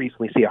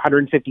recently see,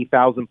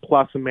 150,000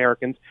 plus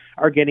Americans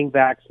are getting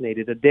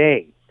vaccinated a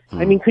day.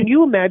 I mean, can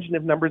you imagine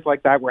if numbers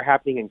like that were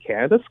happening in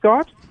Canada,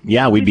 Scott?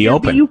 Yeah, we'd be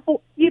open.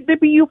 There'd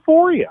be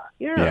euphoria.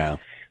 Yeah.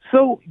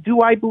 So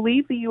do I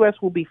believe the U.S.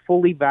 will be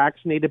fully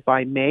vaccinated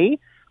by May?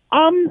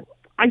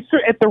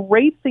 At the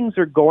rate things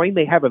are going,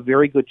 they have a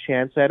very good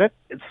chance at it.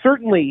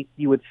 Certainly,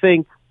 you would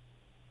think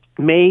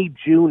May,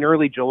 June,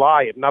 early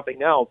July, if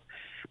nothing else.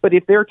 But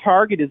if their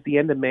target is the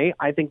end of May,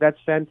 I think that's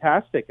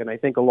fantastic. And I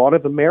think a lot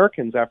of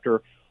Americans,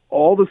 after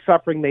all the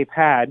suffering they've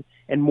had,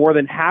 and more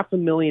than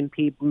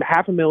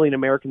 500,000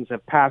 Americans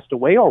have passed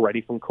away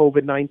already from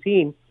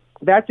COVID-19,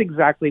 that's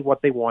exactly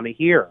what they want to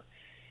hear.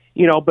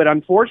 But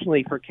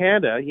unfortunately for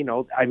Canada,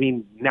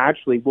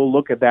 naturally we'll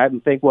look at that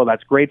and think, well,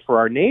 that's great for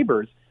our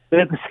neighbors.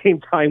 But at the same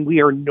time, we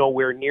are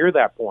nowhere near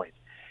that point.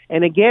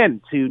 And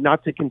again,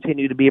 not to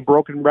continue to be a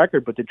broken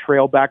record, but to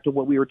trail back to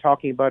what we were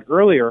talking about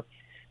earlier,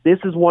 this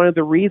is one of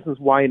the reasons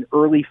why an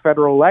early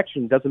federal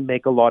election doesn't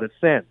make a lot of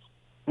sense.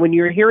 When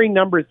you're hearing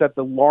numbers that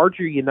the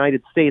larger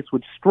United States,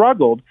 which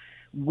struggled,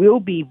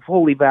 will be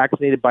fully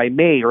vaccinated by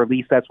May, or at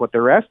least that's what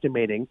they're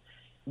estimating,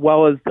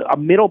 while as a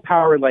middle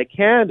power like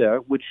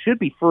Canada, which should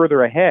be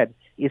further ahead,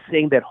 is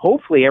saying that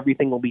hopefully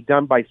everything will be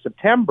done by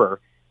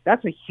September,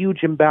 that's a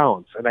huge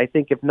imbalance. And I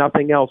think if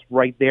nothing else,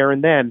 right there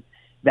and then,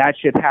 that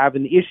should have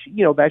an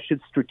issue, that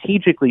should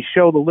strategically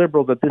show the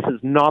Liberals that this is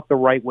not the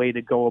right way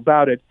to go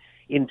about it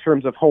in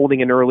terms of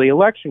holding an early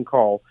election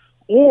call.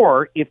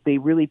 Or if they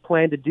really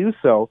plan to do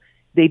so,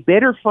 they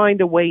better find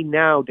a way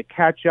now to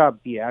catch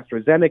up the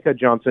AstraZeneca,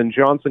 Johnson &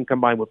 Johnson,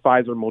 combined with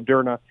Pfizer,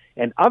 Moderna,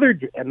 and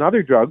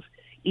other drugs.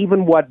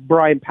 Even what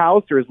Brian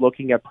Pallister is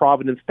looking at,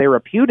 Providence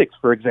Therapeutics,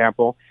 for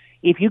example.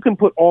 If you can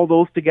put all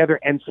those together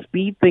and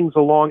speed things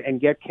along and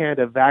get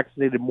Canada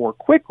vaccinated more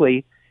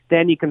quickly,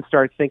 then you can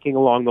start thinking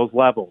along those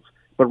levels.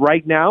 But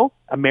right now,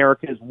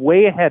 America is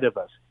way ahead of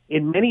us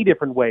in many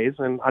different ways,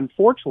 and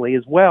unfortunately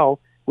as well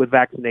with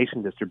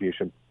vaccination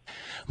distribution.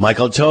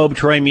 Michael Taube,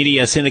 Troy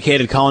Media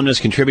Syndicated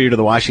Columnist, contributor to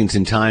the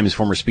Washington Times,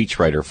 former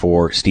speechwriter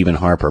for Stephen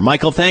Harper.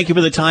 Michael, thank you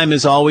for the time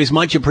as always.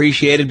 Much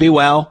appreciated. Be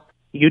well.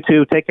 You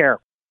too. Take care.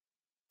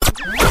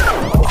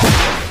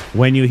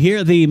 When you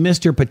hear the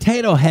Mr.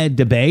 Potato Head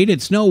debate,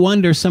 it's no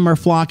wonder some are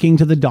flocking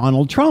to the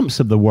Donald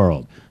Trumps of the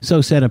world. So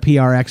said a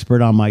PR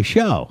expert on my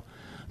show.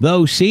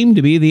 Those seem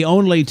to be the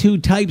only two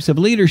types of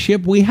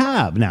leadership we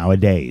have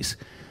nowadays.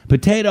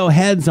 Potato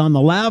heads on the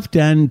left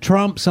and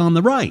Trumps on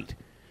the right.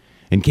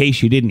 In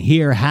case you didn't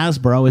hear,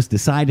 Hasbro has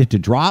decided to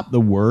drop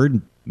the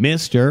word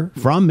Mr.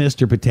 from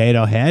Mr.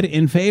 Potato Head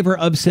in favor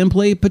of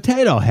simply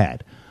Potato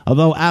Head.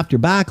 Although after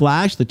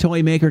backlash, the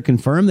toy maker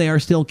confirmed they are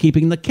still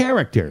keeping the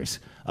characters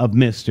of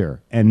Mr.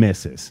 and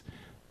Mrs.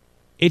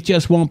 It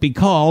just won't be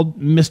called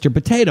Mr.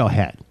 Potato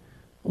Head,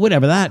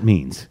 whatever that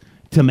means.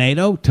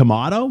 Tomato?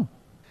 Tomato?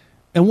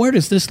 And where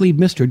does this leave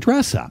Mr.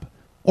 Dress Up?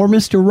 Or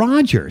Mr.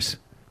 Rogers?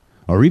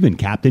 Or even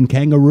Captain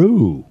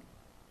Kangaroo?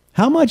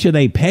 How much are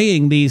they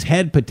paying these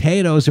head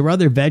potatoes or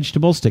other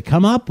vegetables to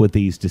come up with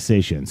these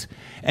decisions?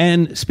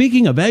 And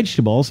speaking of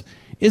vegetables,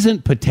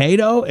 isn't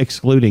potato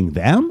excluding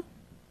them?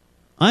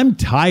 I'm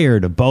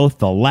tired of both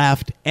the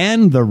left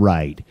and the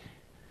right.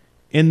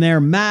 In their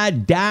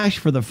mad dash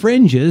for the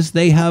fringes,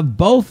 they have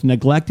both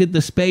neglected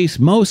the space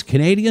most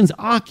Canadians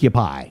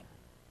occupy,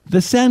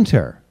 the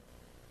center.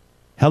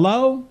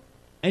 Hello?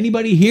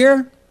 Anybody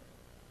here?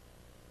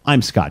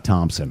 I'm Scott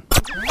Thompson.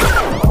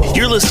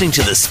 You're listening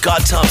to the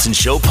Scott Thompson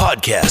Show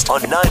Podcast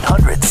on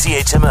 900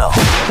 CHML.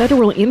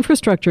 Federal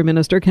Infrastructure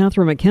Minister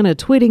Catherine McKenna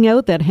tweeting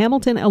out that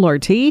Hamilton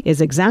LRT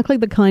is exactly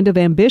the kind of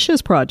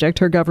ambitious project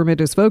her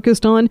government is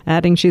focused on,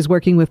 adding she's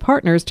working with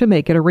partners to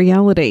make it a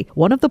reality.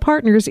 One of the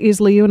partners is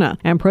LiUNA,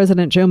 and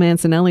President Joe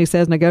Mancinelli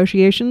says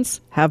negotiations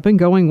have been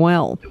going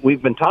well.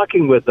 We've been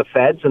talking with the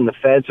feds, and the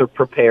feds are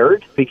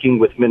prepared, speaking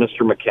with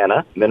Minister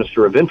McKenna,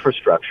 Minister of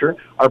Infrastructure,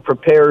 are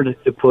prepared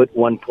to put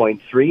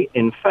 1.3.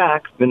 In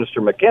fact,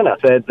 Minister McKenna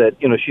said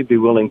that, she'd be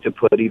willing to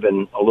put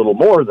even a little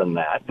more than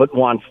that, but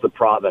wants the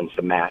province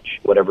to match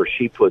whatever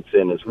she puts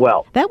in as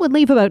well. That would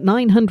leave about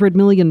 $900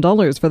 million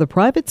for the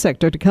private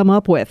sector to come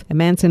up with. And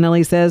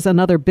Mancinelli says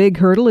another big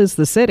hurdle is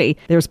the city.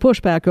 There's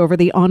pushback over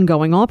the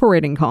ongoing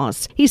operating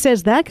costs. He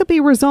says that could be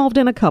resolved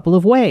in a couple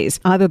of ways.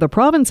 Either the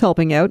province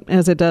helping out,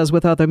 as it does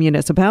with other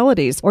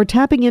municipalities, or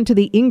tapping into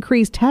the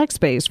increased tax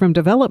base from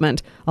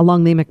development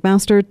along the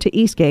McMaster to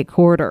Eastgate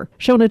corridor.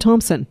 Shona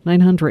Thompson,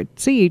 900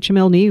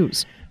 CHML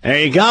News.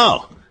 There you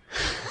go.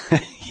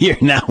 You're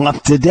now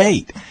up to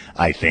date,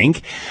 I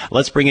think.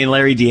 Let's bring in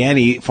Larry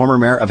Ianni, former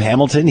mayor of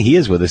Hamilton. He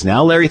is with us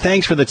now. Larry,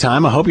 thanks for the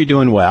time. I hope you're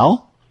doing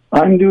well.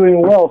 I'm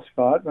doing well,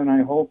 Scott, and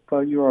I hope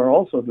you are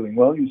also doing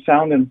well. You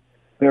sound in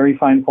very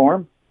fine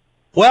form.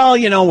 Well,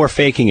 we're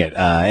faking it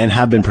and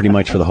have been pretty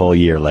much for the whole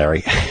year,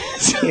 Larry.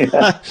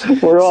 Yeah,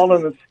 we're all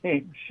in the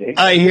same shape.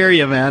 I hear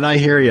you, man. I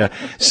hear you.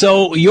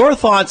 So your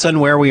thoughts on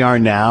where we are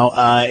now?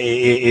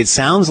 It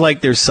sounds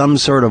like there's some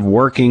sort of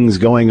workings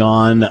going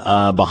on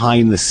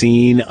behind the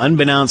scene,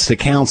 unbeknownst to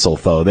council,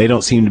 though. They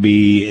don't seem to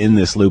be in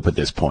this loop at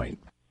this point.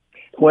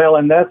 Well,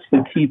 and that's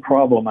the key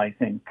problem, I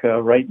think,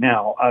 right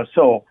now. I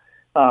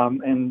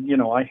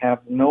have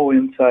no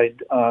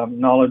inside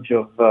knowledge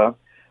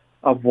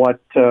of what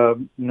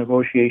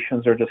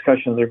negotiations or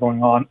discussions are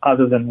going on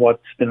other than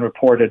what's been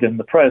reported in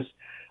the press.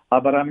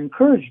 But I'm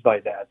encouraged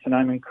by that. And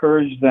I'm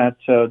encouraged that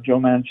Joe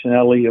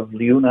Mancinelli of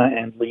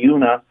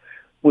LiUNA,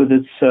 with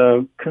its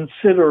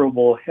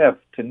considerable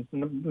heft, and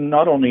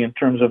not only in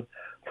terms of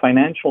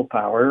financial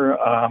power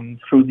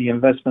through the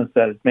investments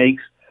that it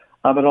makes,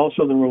 but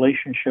also the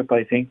relationship,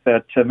 I think,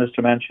 that Mr.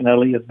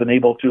 Mancinelli has been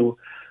able to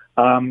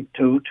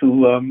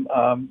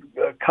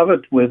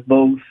covet with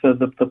both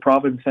the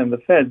province and the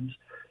feds,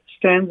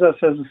 stands us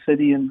as a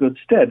city in good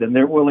stead. And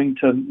they're willing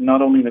to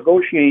not only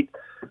negotiate,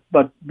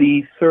 but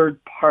be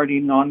third-party,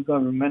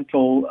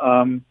 non-governmental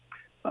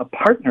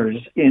partners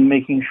in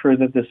making sure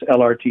that this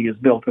LRT is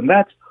built. And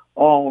that's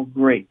all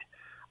great.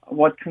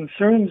 What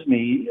concerns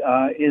me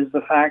is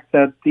the fact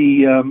that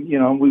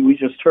we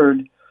just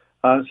heard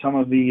some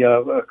of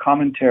the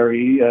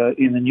commentary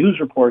in the news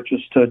report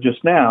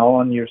just now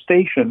on your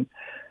station.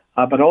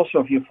 But also,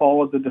 if you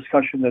follow the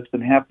discussion that's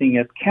been happening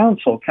at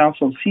council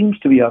seems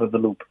to be out of the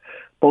loop.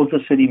 Both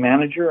the city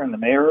manager and the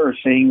mayor are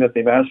saying that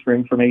they've asked for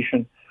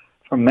information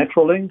from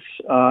Metrolinx,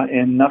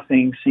 and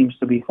nothing seems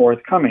to be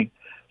forthcoming.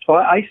 So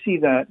I see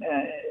that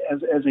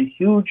as a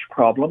huge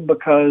problem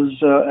because,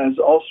 as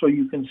also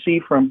you can see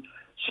from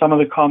some of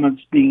the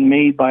comments being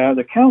made by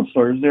other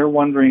councillors, they're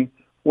wondering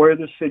where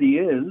the city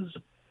is.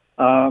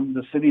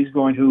 The city is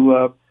going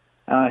to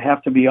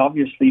have to be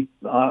obviously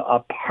a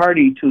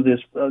party to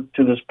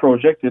this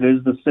project. It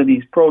is the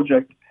city's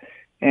project.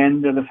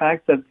 And the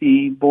fact that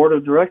the board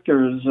of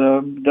directors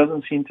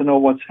doesn't seem to know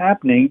what's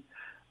happening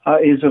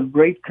is of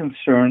great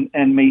concern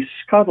and may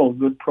scuttle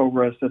good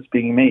progress that's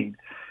being made.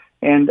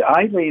 And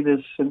I lay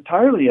this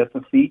entirely at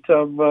the feet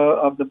of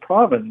the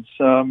province.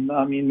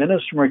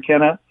 Minister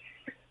McKenna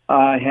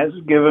has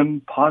given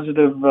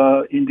positive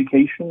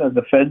indication that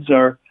the feds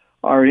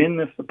are in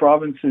if the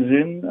province is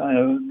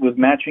in with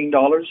matching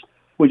dollars,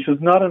 which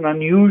is not an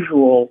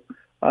unusual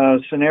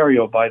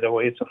scenario, by the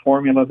way. It's a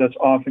formula that's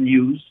often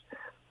used.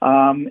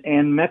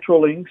 And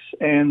Metrolinx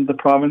and the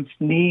province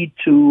need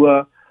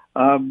to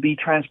be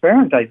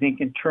transparent, I think,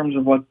 in terms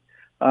of what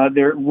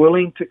they're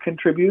willing to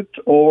contribute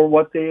or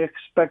what they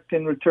expect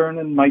in return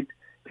and might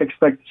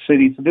expect the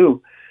city to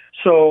do.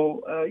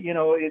 So,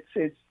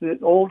 it's the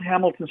old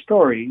Hamilton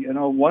story,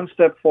 one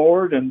step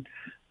forward and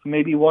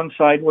maybe one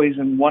sideways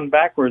and one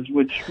backwards,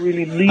 which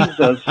really leaves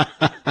us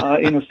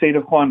in a state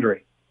of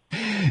quandary.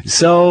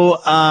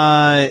 So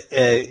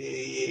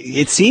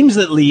it seems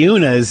that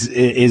LiUNA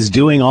is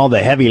doing all the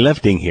heavy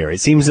lifting here. It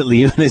seems that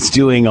LiUNA is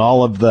doing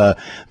all of the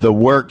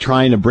work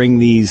trying to bring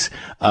these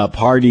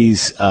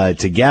parties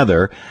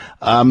together.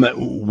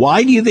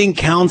 Why do you think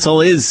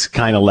council is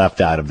kind of left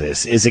out of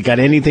this? Is it got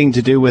anything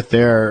to do with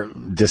their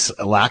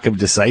lack of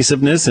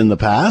decisiveness in the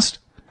past?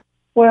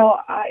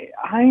 Well,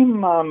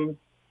 I'm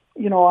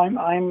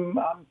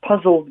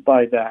puzzled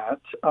by that.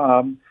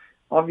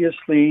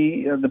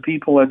 Obviously, the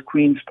people at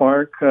Queen's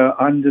Park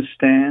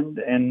understand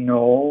and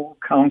know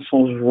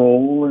council's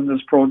role in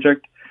this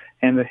project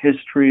and the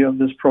history of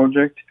this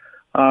project.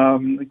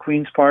 The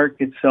Queen's Park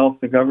itself,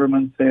 the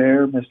government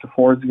there, Mr.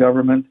 Ford's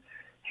government,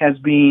 has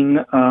been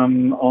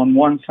on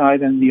one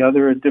side and the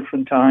other at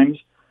different times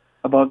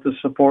about the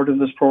support of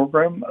this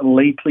program.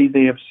 Lately,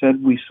 they have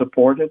said we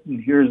support it,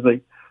 and here's the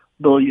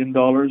 $1 billion.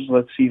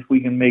 Let's see if we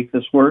can make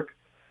this work.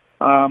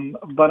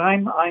 But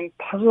I'm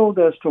puzzled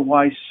as to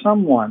why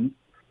someone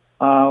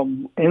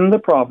in the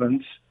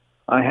province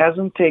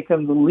hasn't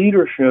taken the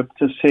leadership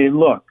to say,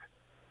 look,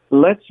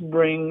 let's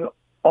bring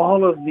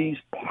all of these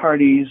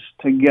parties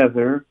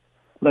together.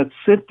 Let's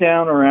sit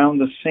down around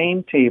the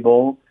same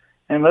table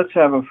and let's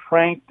have a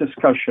frank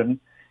discussion.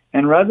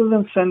 And rather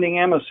than sending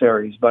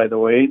emissaries, by the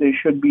way, they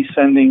should be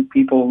sending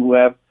people who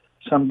have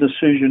some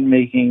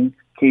decision-making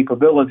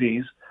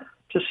capabilities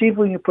to see if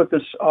we can put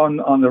this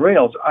on the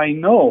rails. I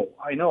know.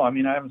 I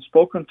mean, I haven't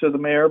spoken to the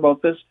mayor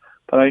about this,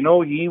 but I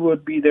know he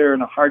would be there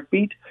in a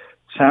heartbeat.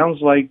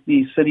 Sounds like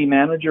the city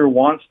manager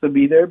wants to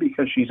be there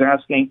because she's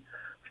asking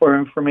for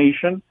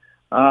information.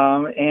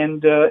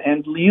 And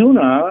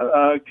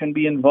LiUNA can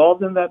be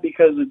involved in that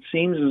because it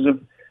seems as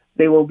if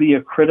they will be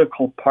a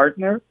critical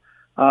partner.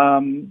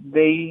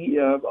 They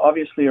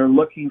obviously are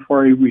looking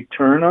for a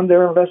return on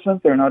their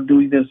investment. They're not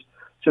doing this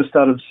just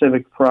out of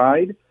civic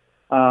pride.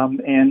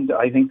 And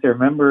I think their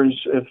members,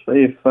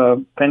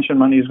 if pension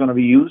money is going to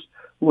be used,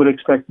 would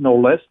expect no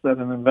less that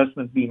an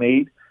investment be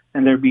made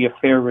and there be a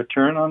fair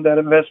return on that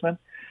investment.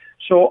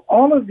 So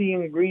all of the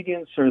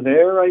ingredients are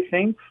there, I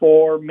think,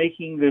 for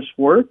making this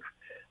work.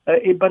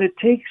 But it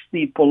takes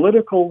the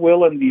political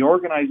will and the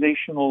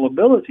organizational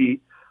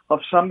ability of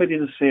somebody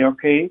to say,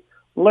 okay,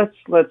 let's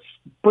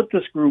put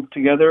this group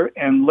together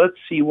and let's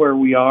see where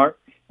we are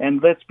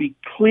and let's be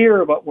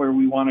clear about where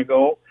we want to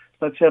go.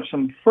 Let's have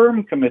some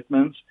firm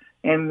commitments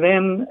and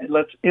then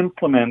let's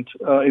implement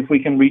if we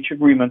can reach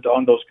agreement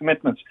on those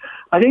commitments.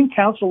 I think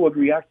council would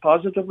react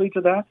positively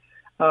to that.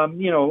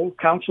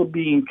 Council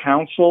being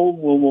council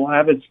will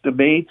have its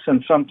debates,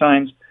 and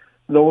sometimes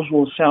those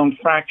will sound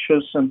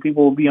fractious and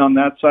people will be on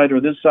that side or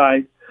this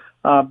side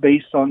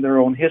based on their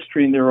own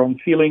history and their own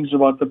feelings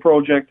about the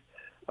project.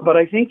 But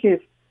I think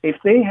if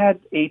they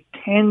had a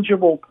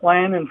tangible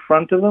plan in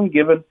front of them,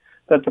 given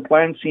that the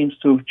plan seems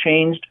to have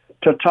changed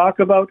to talk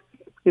about,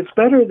 it's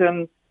better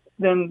than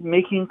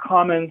making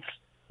comments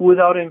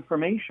without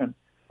information,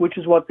 which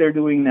is what they're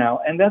doing now.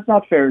 And that's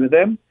not fair to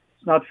them.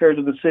 It's not fair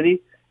to the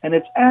city. And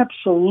it's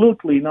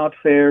absolutely not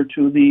fair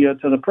to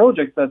the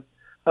project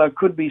that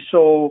could be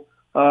so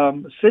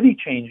city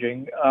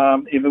changing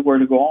if it were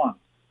to go on.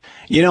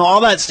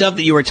 All that stuff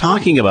that you were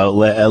talking about,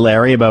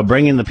 Larry, about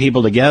bringing the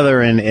people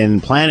together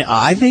and planning,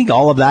 I think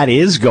all of that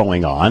is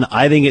going on.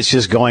 I think it's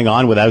just going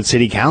on without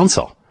city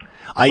council.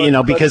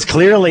 Because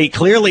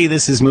clearly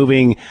this is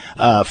moving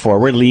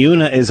forward.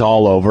 LiUNA is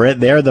all over it.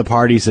 They're the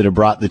parties that have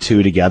brought the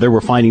two together. We're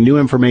finding new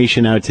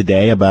information out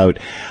today about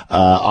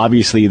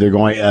obviously they're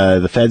going.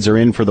 The feds are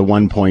in for the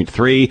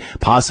 1.3,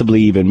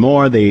 possibly even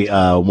more. They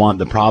want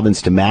the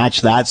province to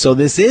match that. So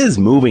this is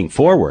moving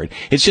forward.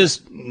 It's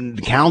just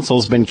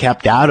council's been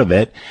kept out of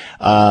it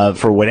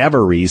for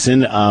whatever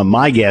reason.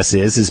 My guess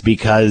is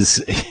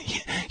because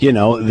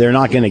they're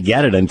not going to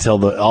get it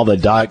until all the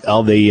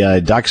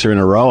ducks are in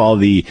a row, all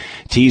the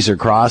T's are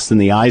crossed and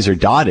the I's are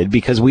dotted,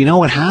 because we know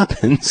what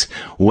happens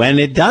when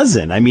it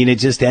doesn't. I mean, it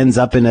just ends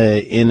up in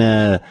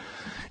a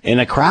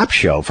crap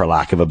show, for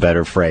lack of a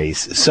better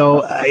phrase.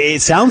 So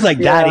it sounds like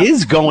that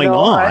is going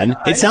on.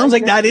 It sounds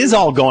like that is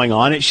all going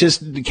on. It's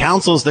just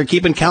they're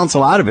keeping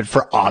council out of it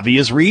for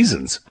obvious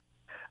reasons.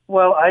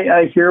 Well,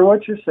 I hear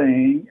what you're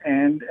saying,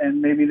 and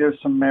maybe there's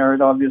some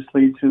merit,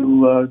 obviously,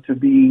 to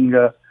being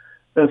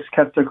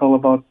skeptical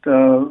about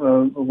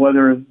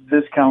whether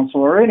this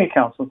council or any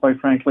council, quite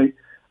frankly,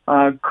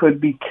 could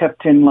be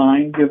kept in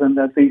line, given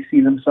that they see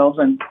themselves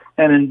and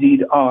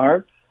indeed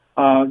are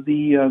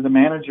the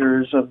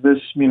managers of this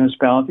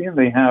municipality, and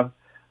they have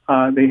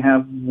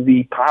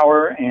the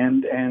power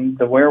and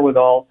the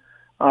wherewithal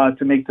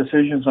to make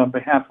decisions on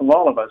behalf of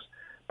all of us.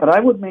 But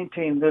I would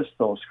maintain this,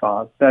 though,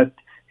 Scott, that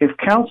if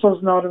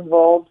council's not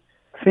involved,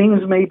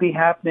 things may be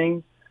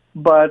happening,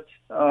 but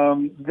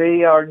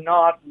they are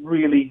not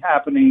really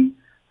happening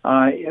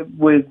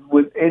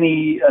with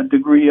any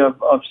degree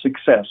of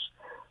success,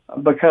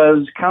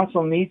 because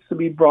council needs to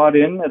be brought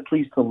in, at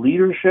least the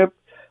leadership,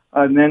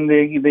 and then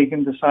they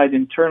can decide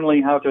internally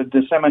how to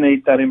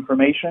disseminate that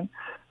information.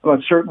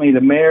 But certainly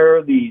the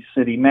mayor, the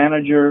city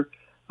manager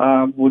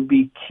would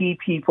be key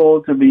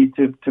people to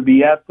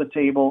be at the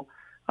table,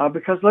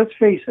 because let's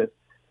face it,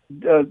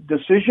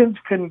 decisions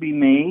can be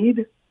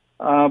made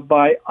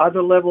by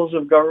other levels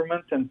of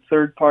government and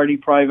third-party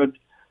private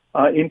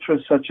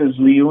interests such as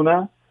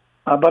LiUNA.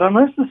 But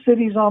unless the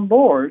city's on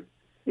board,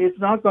 it's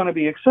not going to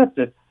be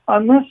accepted.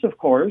 Unless, of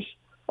course,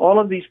 all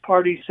of these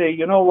parties say,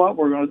 you know what,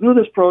 we're going to do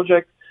this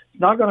project.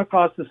 It's not going to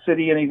cost the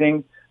city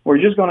anything. We're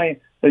just going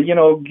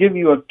to, give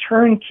you a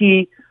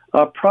turnkey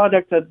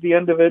product at the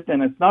end of it,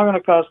 and it's not going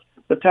to cost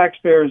the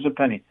taxpayers a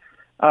penny.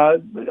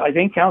 I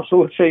think council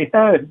would say,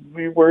 yeah,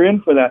 we're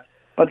in for that.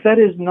 But that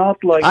is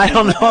not like... I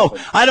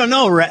don't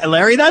know,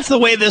 Larry. That's the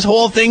way this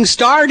whole thing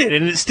started,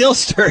 and it still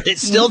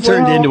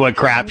turned into a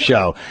crap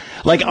show.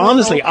 Like,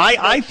 honestly,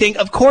 I think,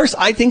 of course,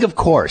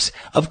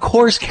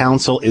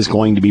 council is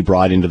going to be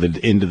brought into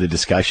the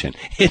discussion.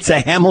 It's a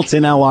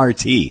Hamilton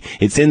LRT.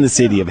 It's in the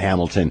city of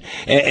Hamilton.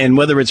 And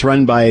whether it's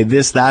run by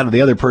this, that, or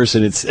the other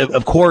person,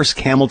 of course,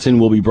 Hamilton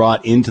will be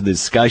brought into the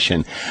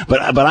discussion.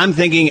 But I'm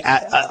thinking,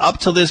 up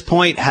to this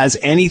point, has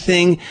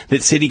anything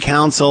that city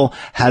council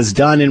has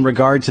done in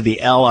regard to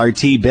the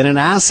LRT been an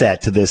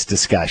asset to this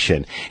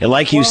discussion. And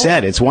like you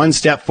said, it's one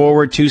step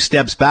forward, two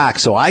steps back.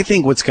 So I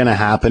think what's going to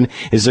happen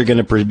is they're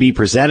going to be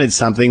presented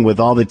something with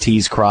all the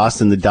T's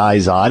crossed and the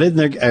I's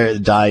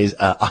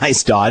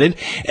dotted,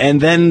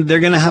 and then they're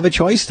going to have a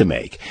choice to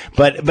make.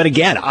 But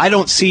again, I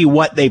don't see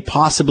what they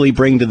possibly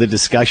bring to the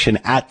discussion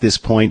at this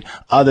point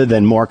other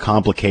than more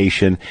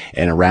complication,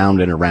 and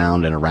around and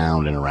around and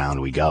around and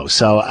around we go.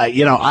 So,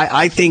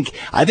 I think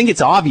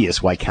it's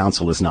obvious why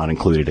council is not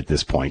included at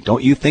this point.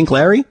 Don't you think,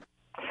 Larry?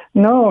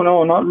 No,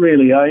 not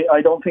really.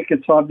 I don't think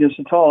it's obvious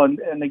at all.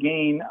 And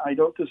again, I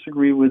don't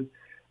disagree with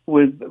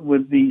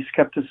the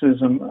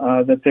skepticism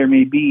that there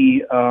may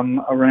be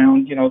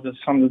around,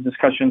 some of the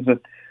discussions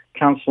that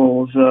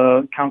council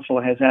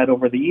has had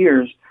over the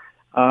years.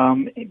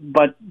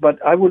 But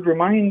I would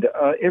remind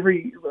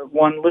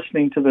everyone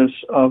listening to this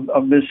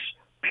of this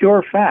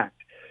pure fact.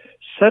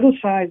 Set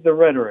aside the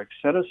rhetoric,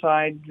 set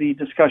aside the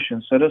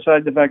discussion, set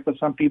aside the fact that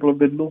some people have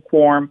been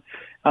lukewarm,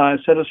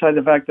 set aside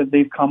the fact that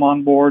they've come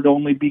on board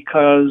only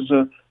because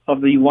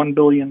of the $1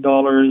 billion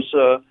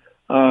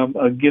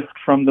a gift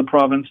from the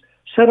province.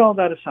 Set all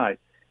that aside.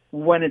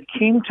 When it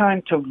came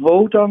time to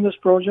vote on this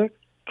project,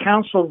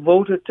 council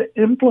voted to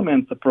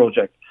implement the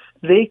project.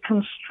 They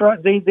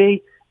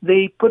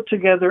put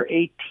together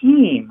a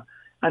team,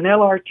 an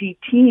LRT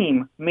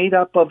team made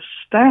up of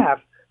staff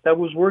that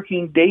was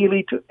working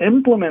daily to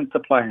implement the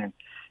plan.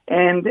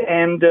 And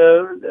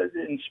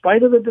in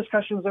spite of the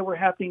discussions that were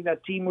happening,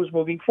 that team was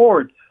moving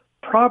forward.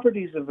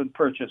 Properties have been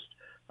purchased.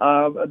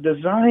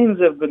 Designs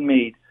have been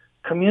made.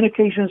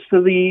 Communications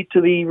to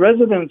the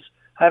residents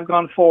have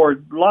gone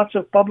forward. Lots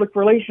of public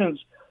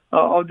relations.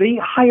 They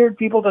hired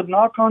people to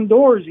knock on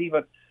doors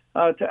even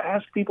to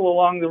ask people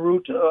along the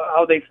route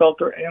how they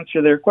felt or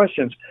answer their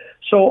questions.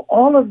 So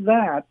all of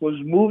that was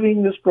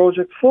moving this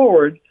project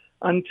forward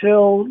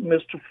until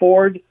Mr.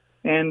 Ford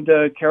and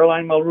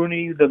Caroline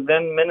Mulroney, the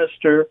then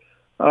minister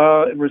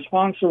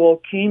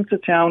responsible, came to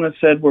town and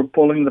said, we're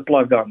pulling the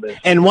plug on this.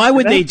 And why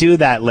would they do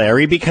that,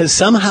 Larry? Because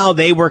somehow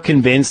they were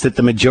convinced that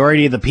the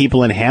majority of the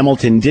people in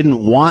Hamilton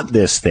didn't want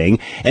this thing.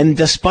 And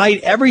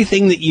despite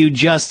everything that you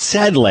just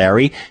said,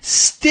 Larry,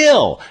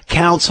 still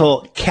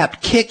council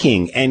kept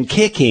kicking and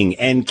kicking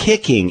and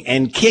kicking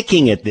and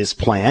kicking at this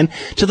plan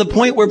to the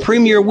point where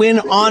Premier Wynne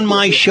on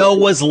my show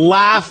was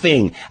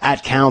laughing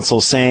at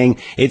council, saying,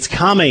 it's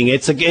coming.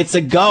 It's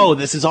a go.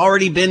 This has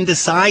already been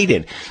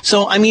decided.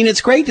 So, I mean, it's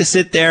great to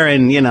sit there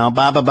and,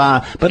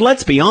 But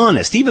let's be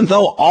honest, even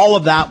though all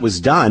of that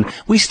was done,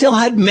 we still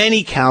had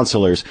many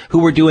councillors who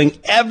were doing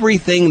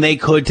everything they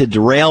could to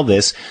derail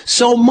this,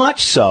 so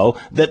much so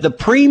that the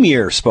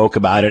Premier spoke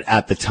about it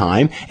at the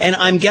time, and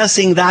I'm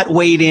guessing that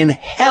weighed in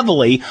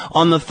heavily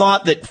on the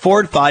thought that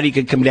Ford thought he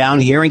could come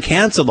down here and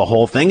cancel the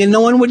whole thing and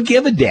no one would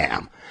give a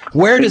damn.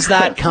 Where does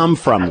that come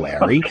from,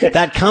 Larry? Okay.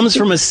 That comes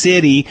from a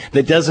city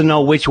that doesn't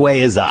know which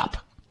way is up.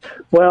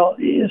 Well,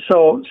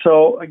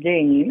 so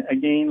again,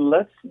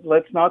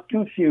 let's not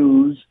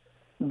confuse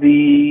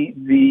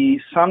the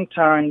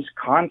sometimes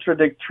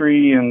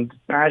contradictory and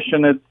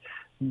passionate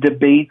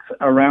debates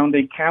around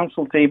a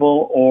council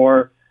table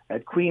or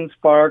at Queen's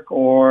Park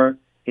or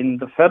in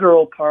the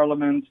federal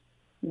parliament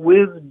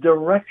with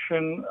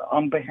direction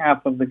on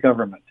behalf of the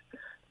government.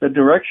 The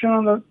direction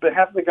on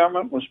behalf of the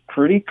government was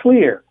pretty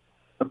clear.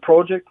 The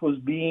project was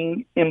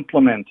being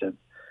implemented.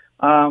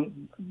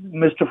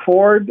 Mr.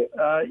 Ford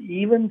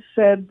even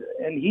said,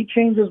 and he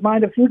changed his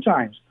mind a few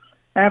times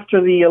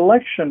after the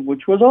election,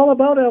 which was all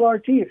about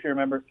LRT, if you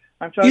remember.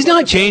 He's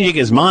not changing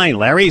his mind,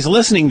 Larry. He's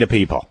listening to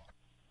people.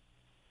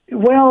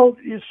 Well,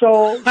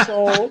 so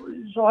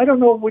I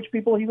don't know which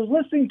people he was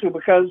listening to,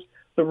 because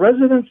the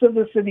residents of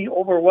the city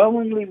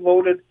overwhelmingly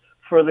voted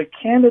for the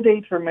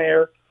candidate for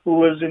mayor who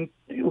was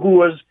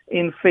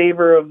in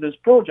favor of this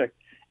project.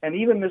 And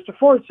even Mr.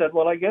 Ford said,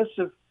 well, I guess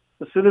if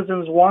the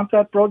citizens want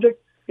that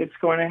project, it's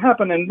going to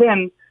happen. And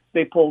then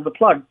they pulled the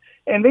plug.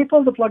 And they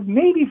pulled the plug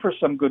maybe for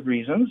some good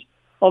reasons,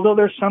 although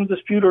there's some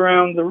dispute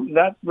around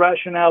that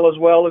rationale as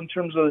well in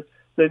terms of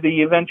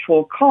the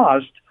eventual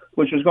cost,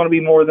 which was going to be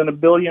more than $1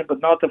 billion,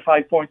 but not the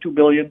 $5.2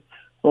 billion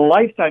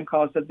lifetime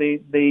cost that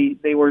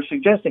they were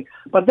suggesting.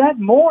 But that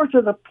more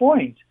to the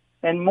point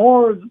and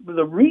more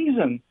the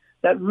reason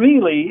that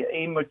really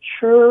a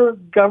mature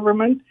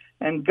government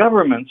and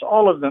governments,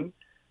 all of them,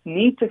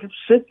 need to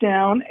sit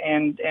down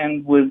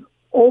and with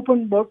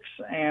open books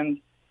and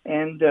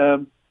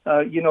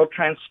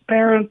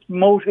transparent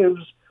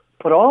motives,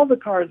 put all the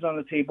cards on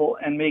the table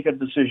and make a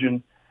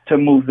decision to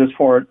move this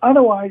forward.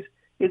 Otherwise,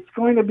 it's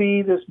going to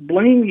be this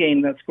blame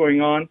game that's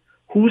going on.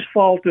 Whose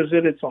fault is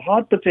it? It's a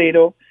hot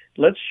potato.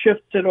 Let's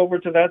shift it over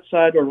to that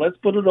side, or let's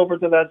put it over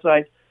to that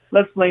side.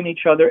 Let's blame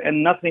each other,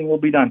 and nothing will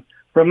be done.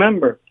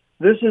 Remember,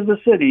 this is the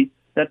city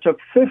that took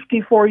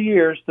 54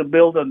 years to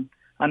build a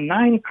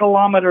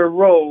 9-kilometer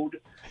road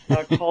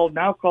called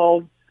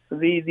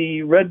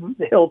the Red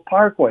Hill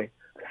Parkway.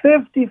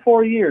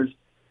 54 years,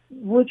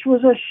 which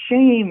was a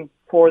shame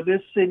for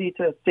this city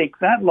to take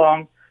that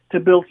long to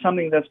build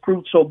something that's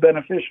proved so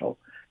beneficial,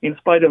 in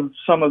spite of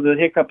some of the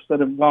hiccups that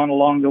have gone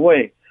along the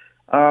way.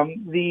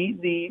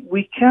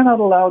 We cannot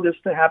allow this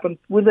to happen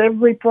with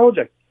every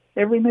project.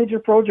 Every major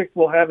project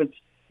will have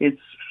its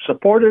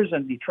supporters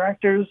and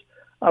detractors,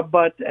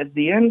 but at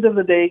the end of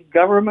the day,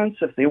 governments,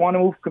 if they want to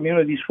move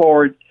communities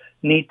forward,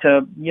 need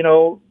to,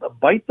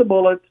 bite the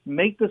bullet,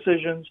 make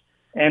decisions,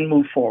 and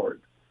move forward.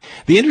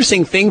 The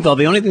interesting thing, though,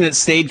 the only thing that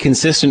stayed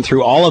consistent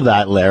through all of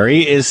that,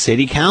 Larry, is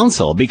city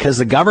council, because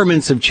the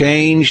governments have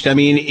changed. I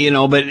mean,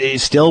 but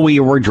still we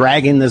were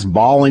dragging this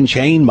ball and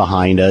chain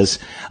behind us.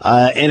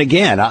 And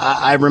again,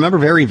 I remember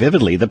very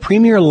vividly the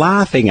premier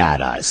laughing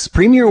at us,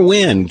 Premier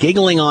Wynne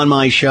giggling on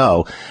my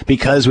show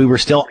because we were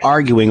still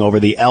arguing over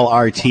the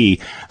LRT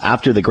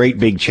after the great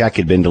big check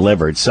had been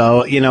delivered.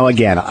 So,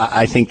 again,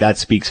 I think that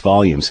speaks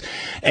volumes.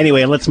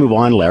 Anyway, let's move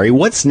on, Larry.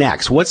 What's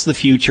next? What's the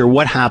future?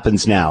 What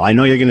happens now? I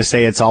know you're going to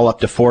say it's all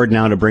up to Ford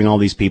now to bring all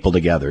these people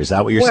together. Is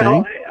that what you're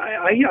saying?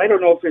 I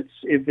don't know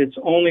if it's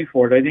only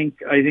Ford. I think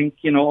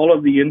all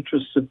of the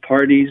interested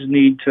parties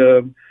need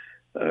to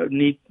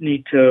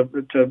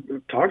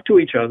talk to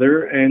each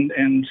other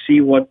and see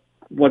what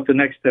the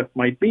next step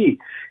might be.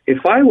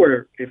 If I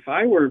were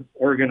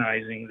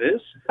organizing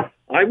this,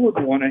 I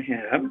would want to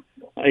have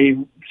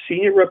a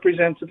senior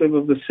representative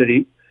of the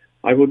city.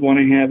 I would want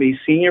to have a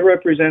senior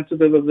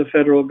representative of the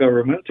federal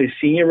government, a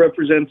senior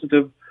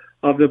representative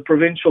of the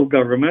provincial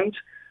government,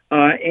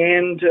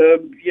 and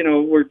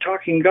we're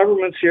talking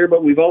governments here,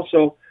 but we've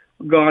also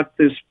got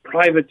this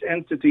private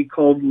entity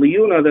called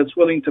Liuna that's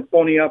willing to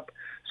pony up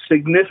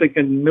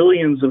significant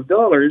millions of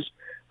dollars.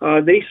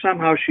 They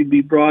somehow should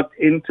be brought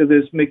into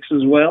this mix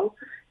as well.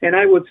 And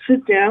I would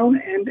sit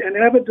down and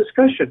have a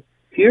discussion.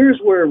 Here's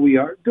where we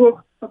are. Do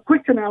a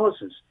quick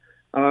analysis.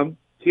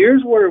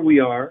 Here's where we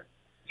are.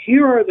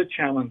 Here are the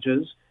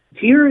challenges.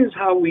 Here is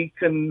how we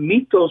can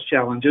meet those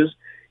challenges.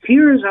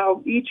 Here is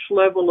how each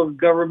level of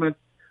government,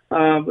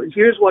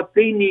 here's what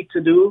they need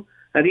to do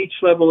at each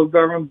level of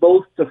government,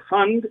 both to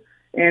fund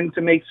and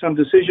to make some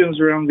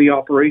decisions around the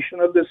operation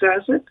of this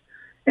asset.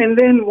 And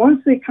then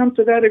once they come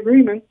to that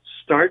agreement,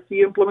 start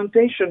the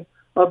implementation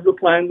of the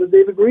plan that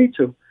they've agreed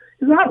to.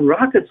 It's not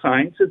rocket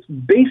science. It's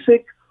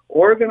basic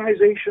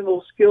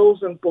organizational skills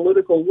and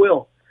political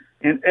will.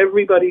 And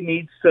everybody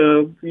needs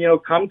to,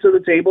 come to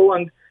the table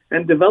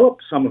and develop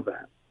some of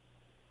that.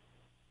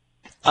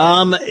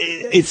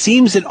 It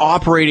seems that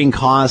operating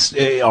costs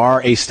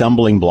are a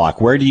stumbling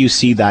block. Where do you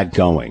see that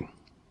going?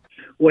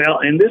 Well,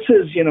 and this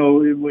is,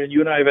 when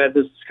you and I have had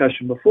this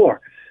discussion before,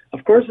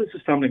 of course it's a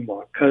stumbling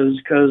block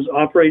because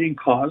operating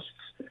costs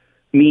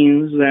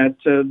means that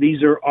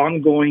these are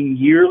ongoing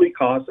yearly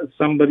costs that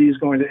somebody is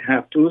going to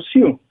have to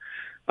assume.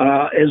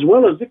 As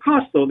well as the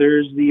cost, though,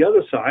 there's the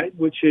other side,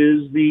 which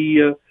is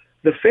the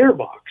fare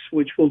box,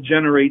 which will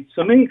generate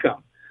some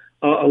income.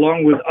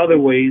 Along with other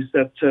ways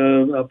that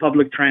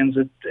public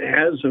transit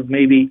has of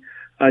maybe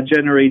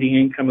generating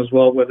income as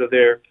well, whether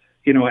they're,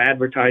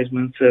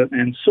 advertisements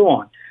and so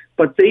on.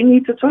 But they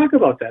need to talk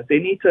about that. They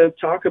need to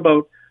talk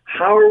about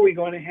how are we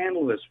going to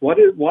handle this? What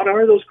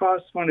are those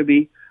costs going to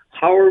be?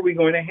 How are we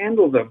going to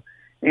handle them?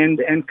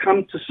 And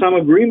come to some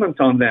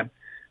agreement on them.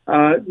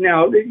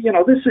 Now,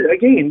 this is,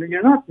 again,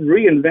 you're not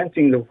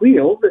reinventing the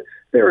wheel.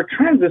 There are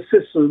transit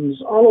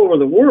systems all over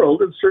the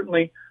world, and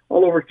certainly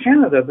all over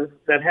Canada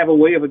that have a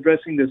way of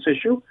addressing this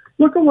issue.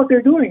 Look at what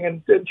they're doing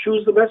and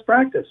choose the best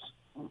practice.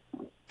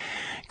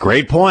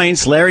 Great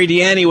points. Larry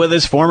Ianni with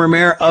us, former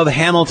mayor of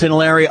Hamilton.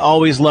 Larry,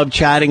 always love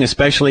chatting,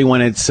 especially when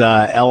it's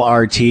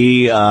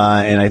LRT.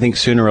 And I think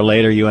sooner or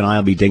later you and I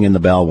will be dinging the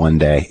bell one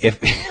day.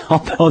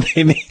 Although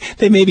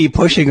they may be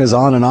pushing us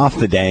on and off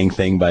the dang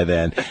thing by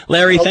then.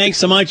 Larry, thanks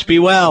so much. Be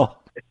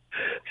well.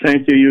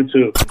 Thank you. You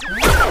too.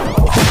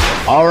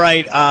 All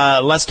right,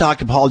 let's talk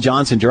to Paul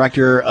Johnson,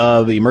 Director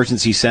of the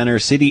Emergency Center,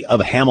 City of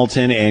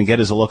Hamilton, and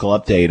get us a local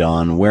update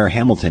on where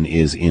Hamilton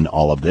is in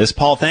all of this.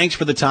 Paul, thanks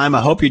for the time.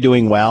 I hope you're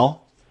doing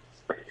well.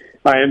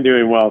 I am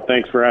doing well.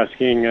 Thanks for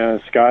asking,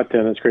 Scott,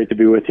 and it's great to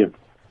be with you.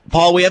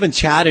 Paul, we haven't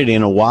chatted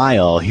in a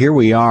while. Here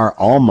we are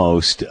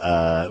almost,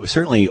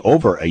 certainly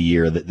over a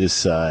year that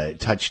this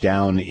touched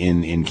down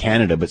in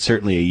Canada, but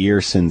certainly a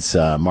year since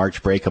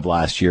March break of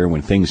last year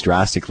when things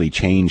drastically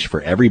changed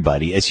for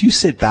everybody. As you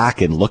sit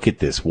back and look at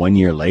this 1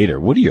 year later,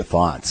 what are your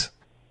thoughts?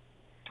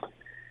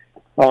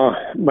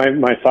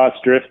 My thoughts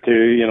drift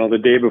to, the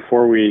day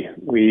before we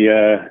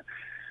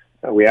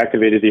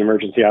activated the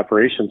Emergency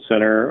Operations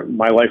Center.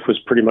 My life was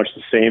pretty much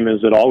the same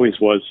as it always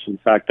was. In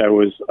fact, I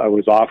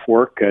was off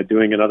work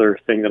doing another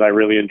thing that I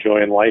really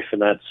enjoy in life, and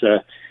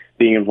that's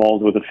being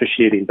involved with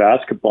officiating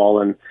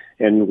basketball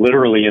and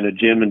literally in a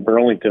gym in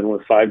Burlington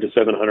with 500 to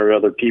 700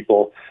 other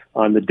people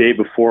on the day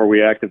before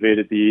we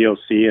activated the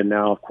EOC. And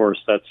now, of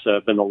course, that's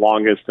been the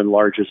longest and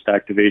largest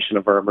activation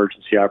of our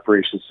Emergency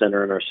Operations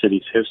Center in our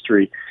city's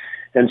history.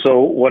 And so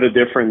what a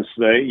difference,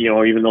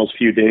 even those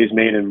few days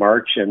made in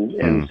March.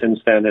 And since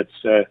then, it's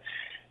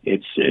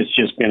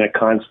just been a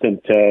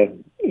constant,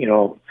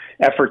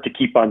 effort to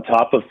keep on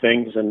top of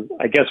things. And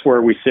I guess where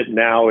we sit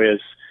now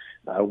is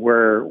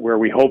where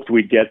we hoped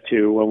we'd get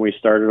to when we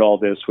started all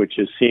this, which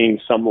is seeing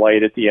some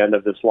light at the end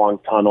of this long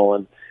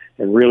tunnel.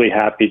 and really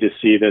happy to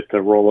see that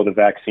the role of the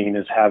vaccine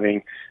is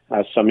having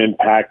some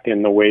impact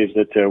in the ways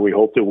that we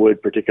hoped it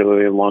would,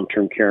 particularly in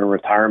long-term care and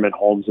retirement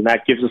homes. And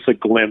that gives us a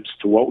glimpse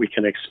to what we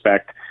can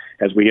expect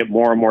as we get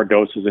more and more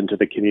doses into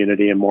the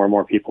community and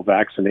more people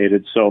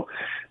vaccinated. So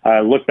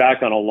look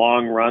back on a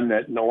long run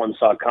that no one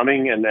saw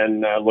coming, and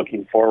then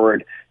looking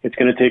forward, it's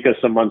going to take us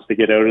some months to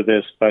get out of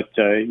this, but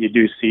you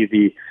do see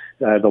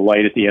the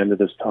light at the end of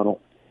this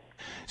tunnel.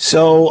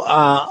 So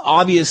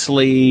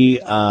obviously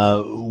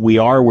we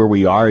are where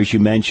we are. As you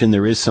mentioned,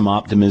 there is some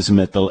optimism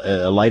at the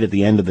light at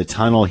the end of the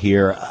tunnel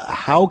here.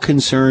 How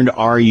concerned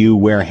are you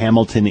where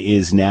Hamilton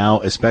is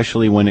now,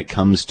 especially when it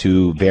comes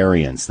to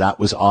variants? That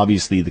was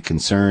obviously the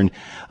concern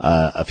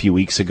a few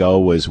weeks ago,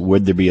 was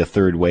would there be a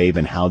third wave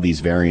and how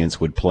these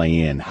variants would play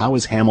in. How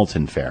is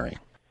Hamilton faring?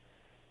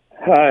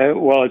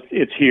 Well,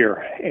 it's here,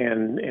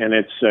 and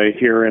it's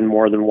here in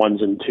more than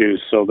ones and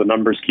twos. So the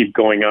numbers keep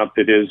going up.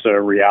 It is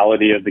a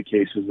reality of the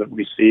cases that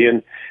we see,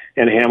 and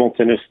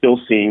Hamilton is still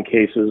seeing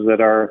cases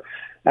that are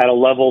at a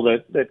level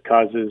that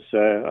causes,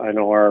 I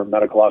know our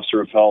medical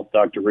officer of health,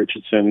 Dr.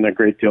 Richardson, a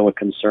great deal of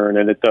concern,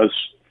 and it does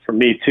for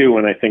me too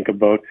when I think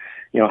about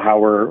how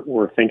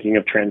we're thinking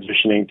of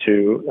transitioning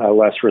to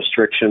less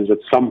restrictions at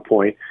some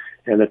point,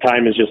 and the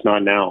time is just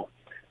not now.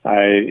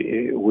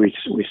 We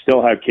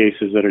still have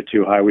cases that are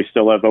too high. We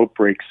still have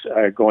outbreaks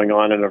going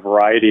on in a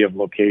variety of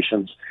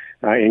locations,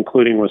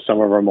 including with some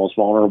of our most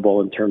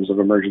vulnerable in terms of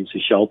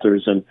emergency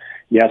shelters. And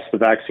yes, the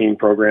vaccine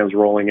program's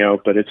rolling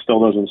out, but it still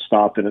doesn't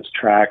stop in its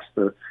tracks,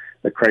 the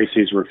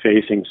crises we're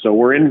facing. So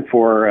we're in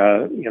for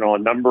a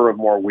number of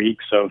more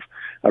weeks of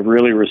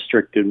really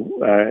restricted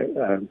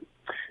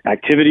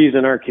activities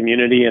in our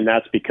community, and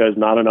that's because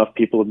not enough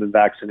people have been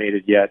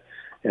vaccinated yet.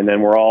 And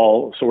then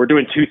we're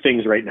doing two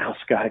things right now,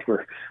 Scott.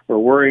 We're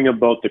worrying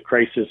about the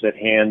crisis at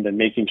hand and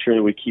making sure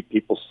that we keep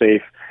people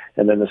safe.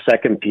 And then the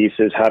second piece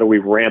is how do we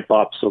ramp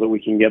up so that we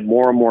can get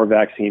more and more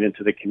vaccine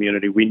into the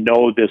community. We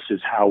know this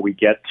is how we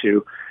get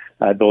to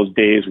those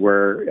days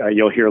where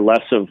you'll hear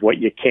less of what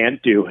you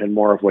can't do and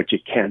more of what you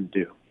can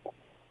do.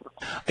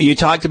 You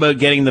talked about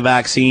getting the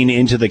vaccine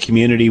into the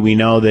community. We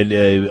know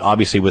that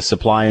obviously with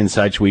supply and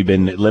such, we've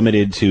been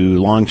limited to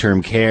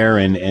long-term care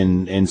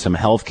and some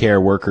healthcare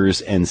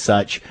workers and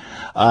such.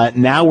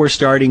 Now we're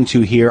starting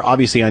to hear,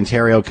 obviously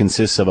Ontario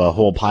consists of a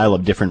whole pile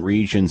of different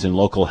regions and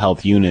local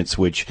health units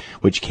which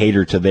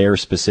cater to their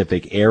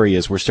specific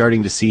areas. We're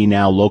starting to see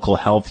now local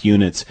health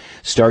units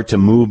start to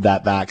move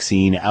that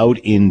vaccine out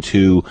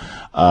into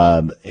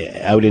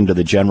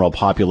the general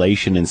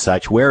population and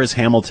such. Where is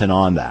Hamilton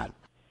on that?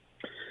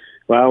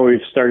 Well,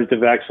 we've started to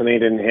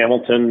vaccinate in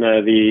Hamilton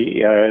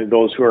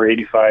those who are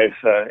 85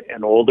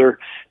 and older.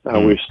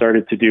 We've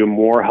started to do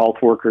more health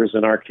workers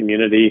in our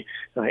community.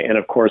 And,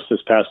 of course,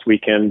 this past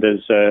weekend, as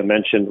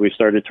mentioned, we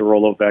started to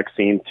roll out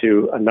vaccine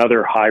to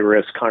another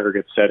high-risk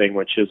congregate setting,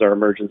 which is our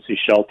emergency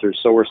shelters.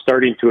 So we're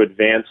starting to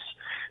advance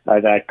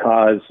that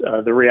cause.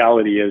 The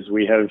reality is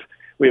we have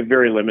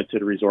very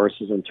limited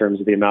resources in terms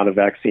of the amount of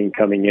vaccine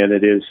coming in.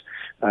 It is,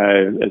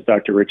 as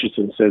Dr.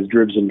 Richardson says,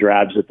 dribs and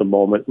drabs at the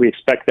moment. We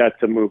expect that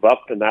to move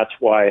up, and that's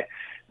why,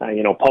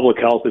 public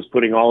health is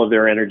putting all of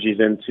their energies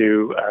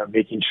into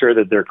making sure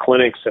that their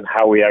clinics and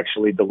how we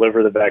actually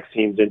deliver the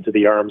vaccines into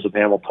the arms of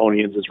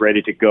Hamiltonians is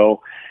ready to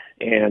go.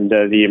 And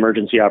the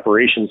Emergency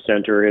Operations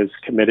Center is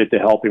committed to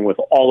helping with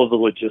all of the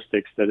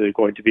logistics that are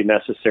going to be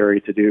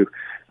necessary to do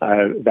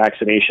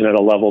vaccination at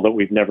a level that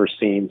we've never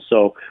seen.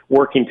 So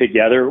working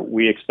together,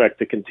 we expect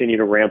to continue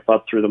to ramp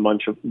up through the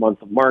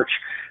month of March.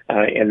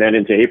 And then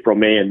into April,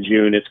 May, and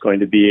June, it's going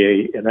to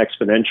be an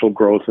exponential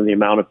growth in the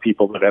amount of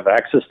people that have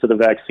access to the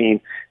vaccine,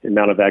 the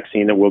amount of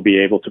vaccine that we'll be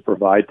able to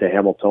provide to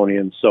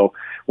Hamiltonians. So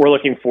we're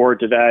looking forward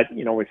to that.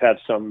 We've had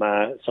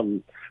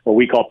some what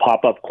we call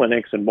pop-up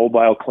clinics and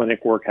mobile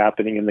clinic work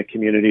happening in the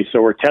community.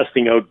 So we're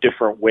testing out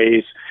different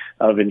ways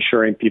of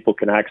ensuring people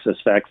can access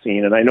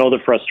vaccine. And I know the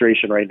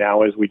frustration right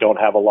now is we don't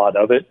have a lot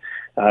of it,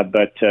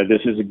 but this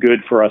is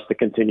good for us to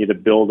continue to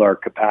build our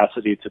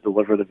capacity to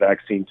deliver the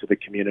vaccine to the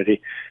community,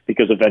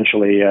 because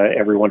eventually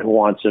everyone who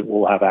wants it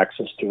will have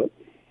access to it.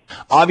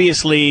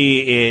 Obviously,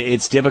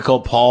 it's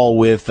difficult, Paul,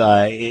 with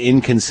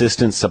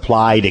inconsistent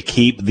supply to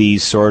keep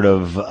these sort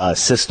of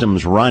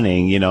systems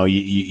running.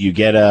 You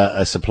get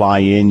a supply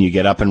in, you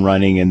get up and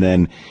running, and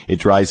then it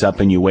dries up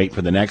and you wait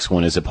for the next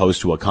one, as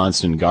opposed to a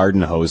constant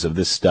garden hose of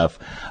this stuff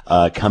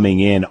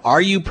coming in.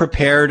 Are you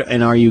prepared,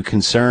 and are you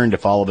concerned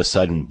if all of a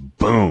sudden,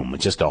 boom,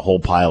 just a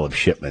whole pile of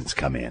shipments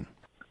come in?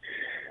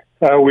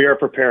 We are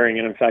preparing,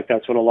 and in fact,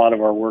 that's what a lot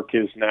of our work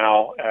is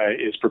now,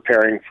 is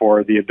preparing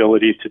for the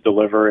ability to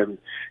deliver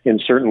in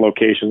certain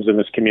locations in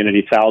this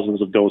community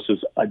thousands of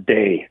doses a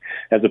day,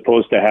 as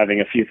opposed to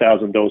having a few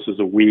thousand doses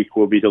a week.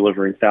 We'll be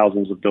delivering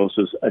thousands of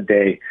doses a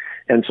day.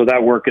 And so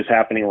that work is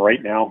happening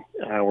right now.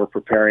 We're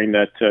preparing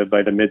that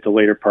by the mid to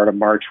later part of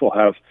March, we'll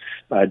have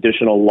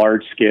additional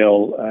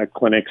large-scale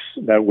clinics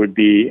that would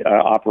be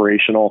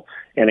operational.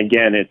 And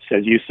again, it's,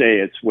 as you say,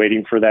 it's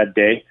waiting for that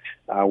day.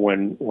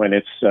 When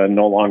it's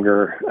no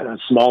longer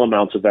small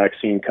amounts of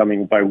vaccine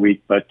coming by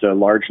week, but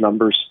large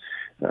numbers.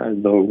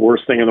 The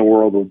worst thing in the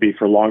world would be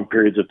for long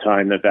periods of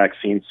time that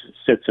vaccine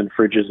sits in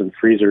fridges and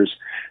freezers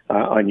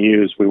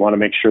unused. We want to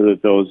make sure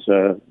that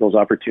those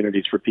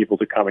opportunities for people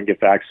to come and get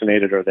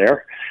vaccinated are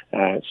there.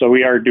 So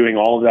we are doing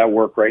all of that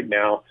work right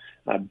now,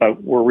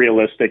 but we're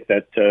realistic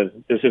that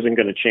this isn't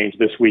going to change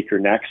this week or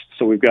next.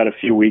 So we've got a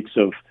few weeks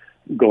of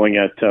going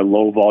at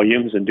low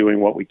volumes and doing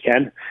what we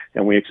can,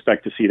 and we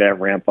expect to see that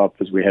ramp up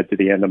as we head to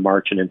the end of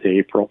March and into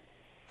April.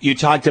 You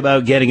talked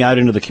about getting out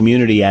into the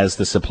community as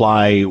the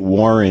supply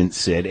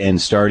warrants it and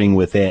starting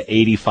with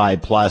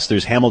 85 plus.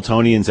 There's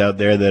Hamiltonians out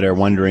there that are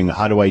wondering,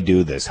 how do I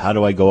do this? How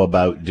do I go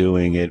about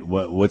doing it?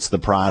 What's the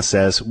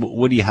process?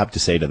 What do you have to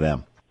say to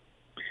them?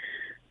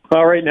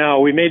 Well, right now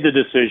we made the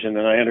decision,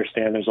 and I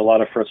understand there's a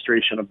lot of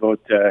frustration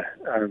about the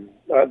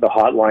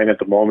hotline at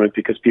the moment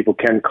because people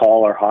can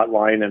call our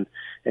hotline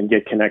and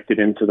get connected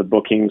into the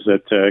bookings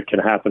that can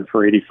happen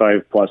for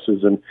 85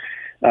 pluses. And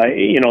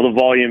the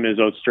volume is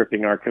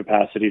outstripping our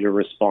capacity to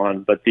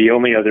respond, but the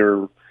only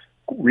other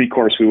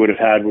recourse we would have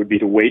had would be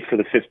to wait for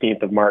the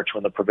 15th of March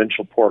when the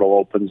provincial portal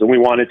opens, and we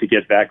wanted to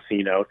get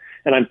vaccine out.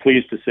 And I'm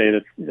pleased to say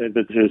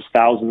that there's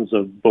thousands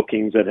of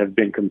bookings that have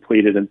been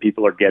completed and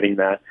people are getting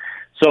that.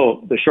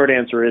 So the short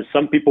answer is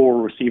some people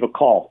will receive a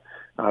call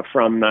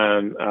from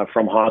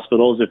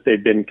hospitals if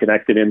they've been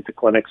connected into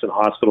clinics and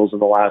hospitals in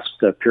the last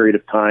period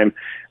of time.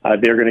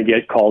 They're going to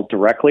get calls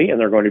directly, and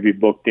they're going to be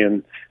booked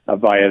in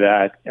via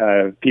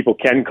that. People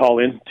can call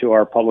in to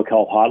our public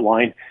health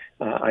hotline.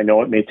 I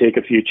know it may take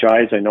a few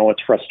tries. I know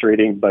it's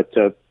frustrating, but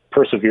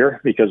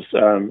persevere because,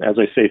 as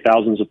I say,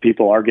 thousands of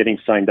people are getting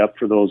signed up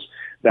for those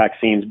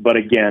vaccines. But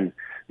again,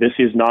 this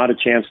is not a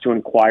chance to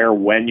inquire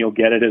when you'll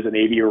get it as an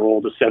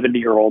 80-year-old, a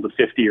 70-year-old, a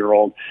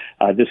 50-year-old.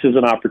 This is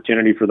an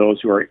opportunity for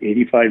those who are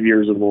 85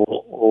 years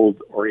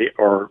old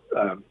or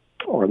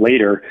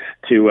later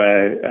to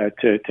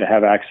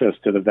have access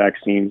to the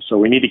vaccine. So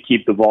we need to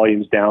keep the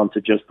volumes down to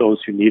just those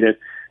who need it.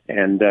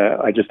 And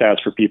I just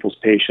ask for people's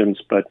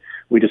patience, but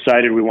we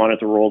decided we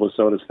wanted to roll this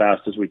out as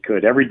fast as we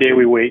could. Every day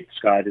we wait,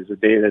 Scott, is a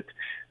day that,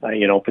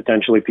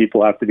 potentially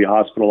people have to be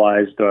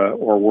hospitalized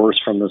or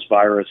worse from this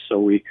virus. So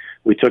we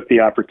took the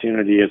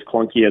opportunity, as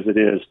clunky as it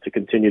is, to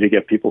continue to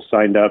get people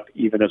signed up,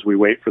 even as we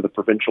wait for the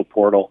provincial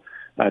portal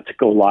to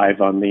go live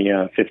on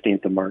the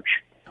 15th of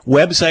March.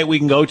 Website we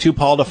can go to,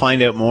 Paul, to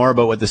find out more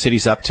about what the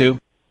city's up to?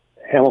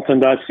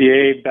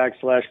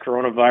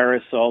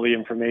 Hamilton.ca/coronavirus. All the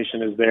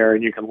information is there,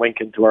 and you can link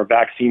into our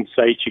vaccine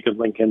site. You can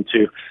link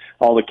into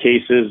all the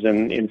cases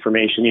and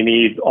information you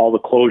need, all the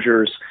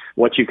closures,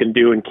 what you can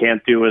do and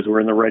can't do as we're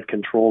in the red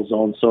control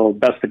zone. So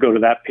best to go to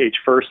that page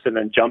first and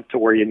then jump to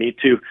where you need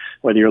to,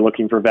 whether you're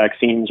looking for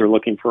vaccines or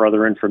looking for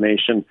other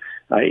information.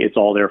 It's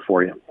all there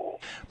for you.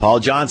 Paul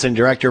Johnson,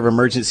 Director of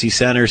Emergency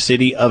Center,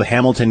 City of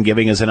Hamilton,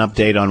 giving us an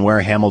update on where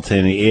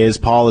Hamilton is.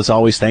 Paul, as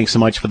always, thanks so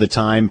much for the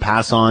time.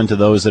 Pass on to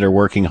those that are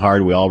working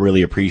hard. We all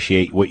really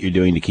appreciate what you're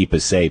doing to keep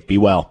us safe. Be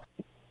well.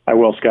 I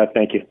will, Scott.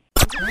 Thank you.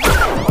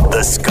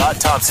 The Scott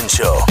Thompson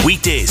Show,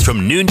 weekdays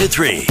from noon to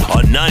 3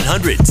 on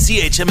 900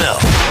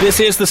 CHML.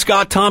 This is the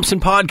Scott Thompson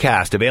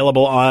Podcast,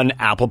 available on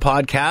Apple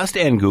Podcast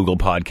and Google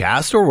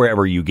Podcast or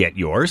wherever you get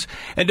yours.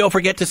 And don't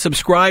forget to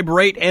subscribe,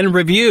 rate, and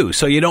review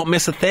so you don't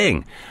miss a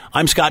thing.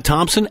 I'm Scott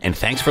Thompson, and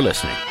thanks for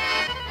listening.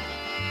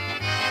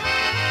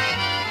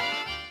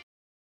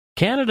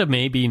 Canada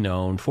may be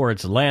known for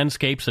its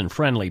landscapes and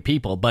friendly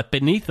people, but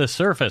beneath the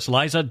surface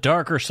lies a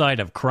darker side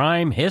of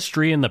crime,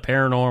 history, and the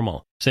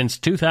paranormal. Since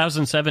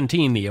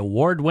 2017, the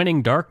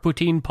award-winning Dark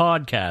Poutine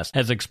podcast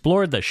has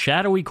explored the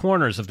shadowy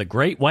corners of the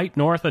Great White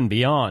North and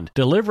beyond,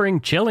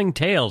 delivering chilling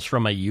tales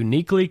from a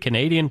uniquely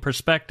Canadian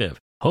perspective.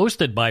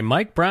 Hosted by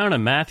Mike Brown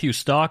and Matthew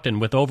Stockton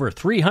with over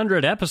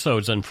 300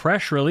 episodes and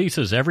fresh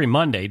releases every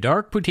Monday,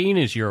 Dark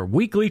Poutine is your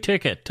weekly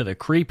ticket to the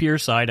creepier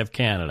side of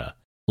Canada.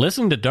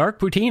 Listen to Dark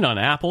Poutine on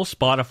Apple,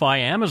 Spotify,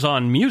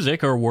 Amazon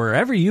Music, or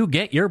wherever you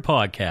get your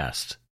podcasts.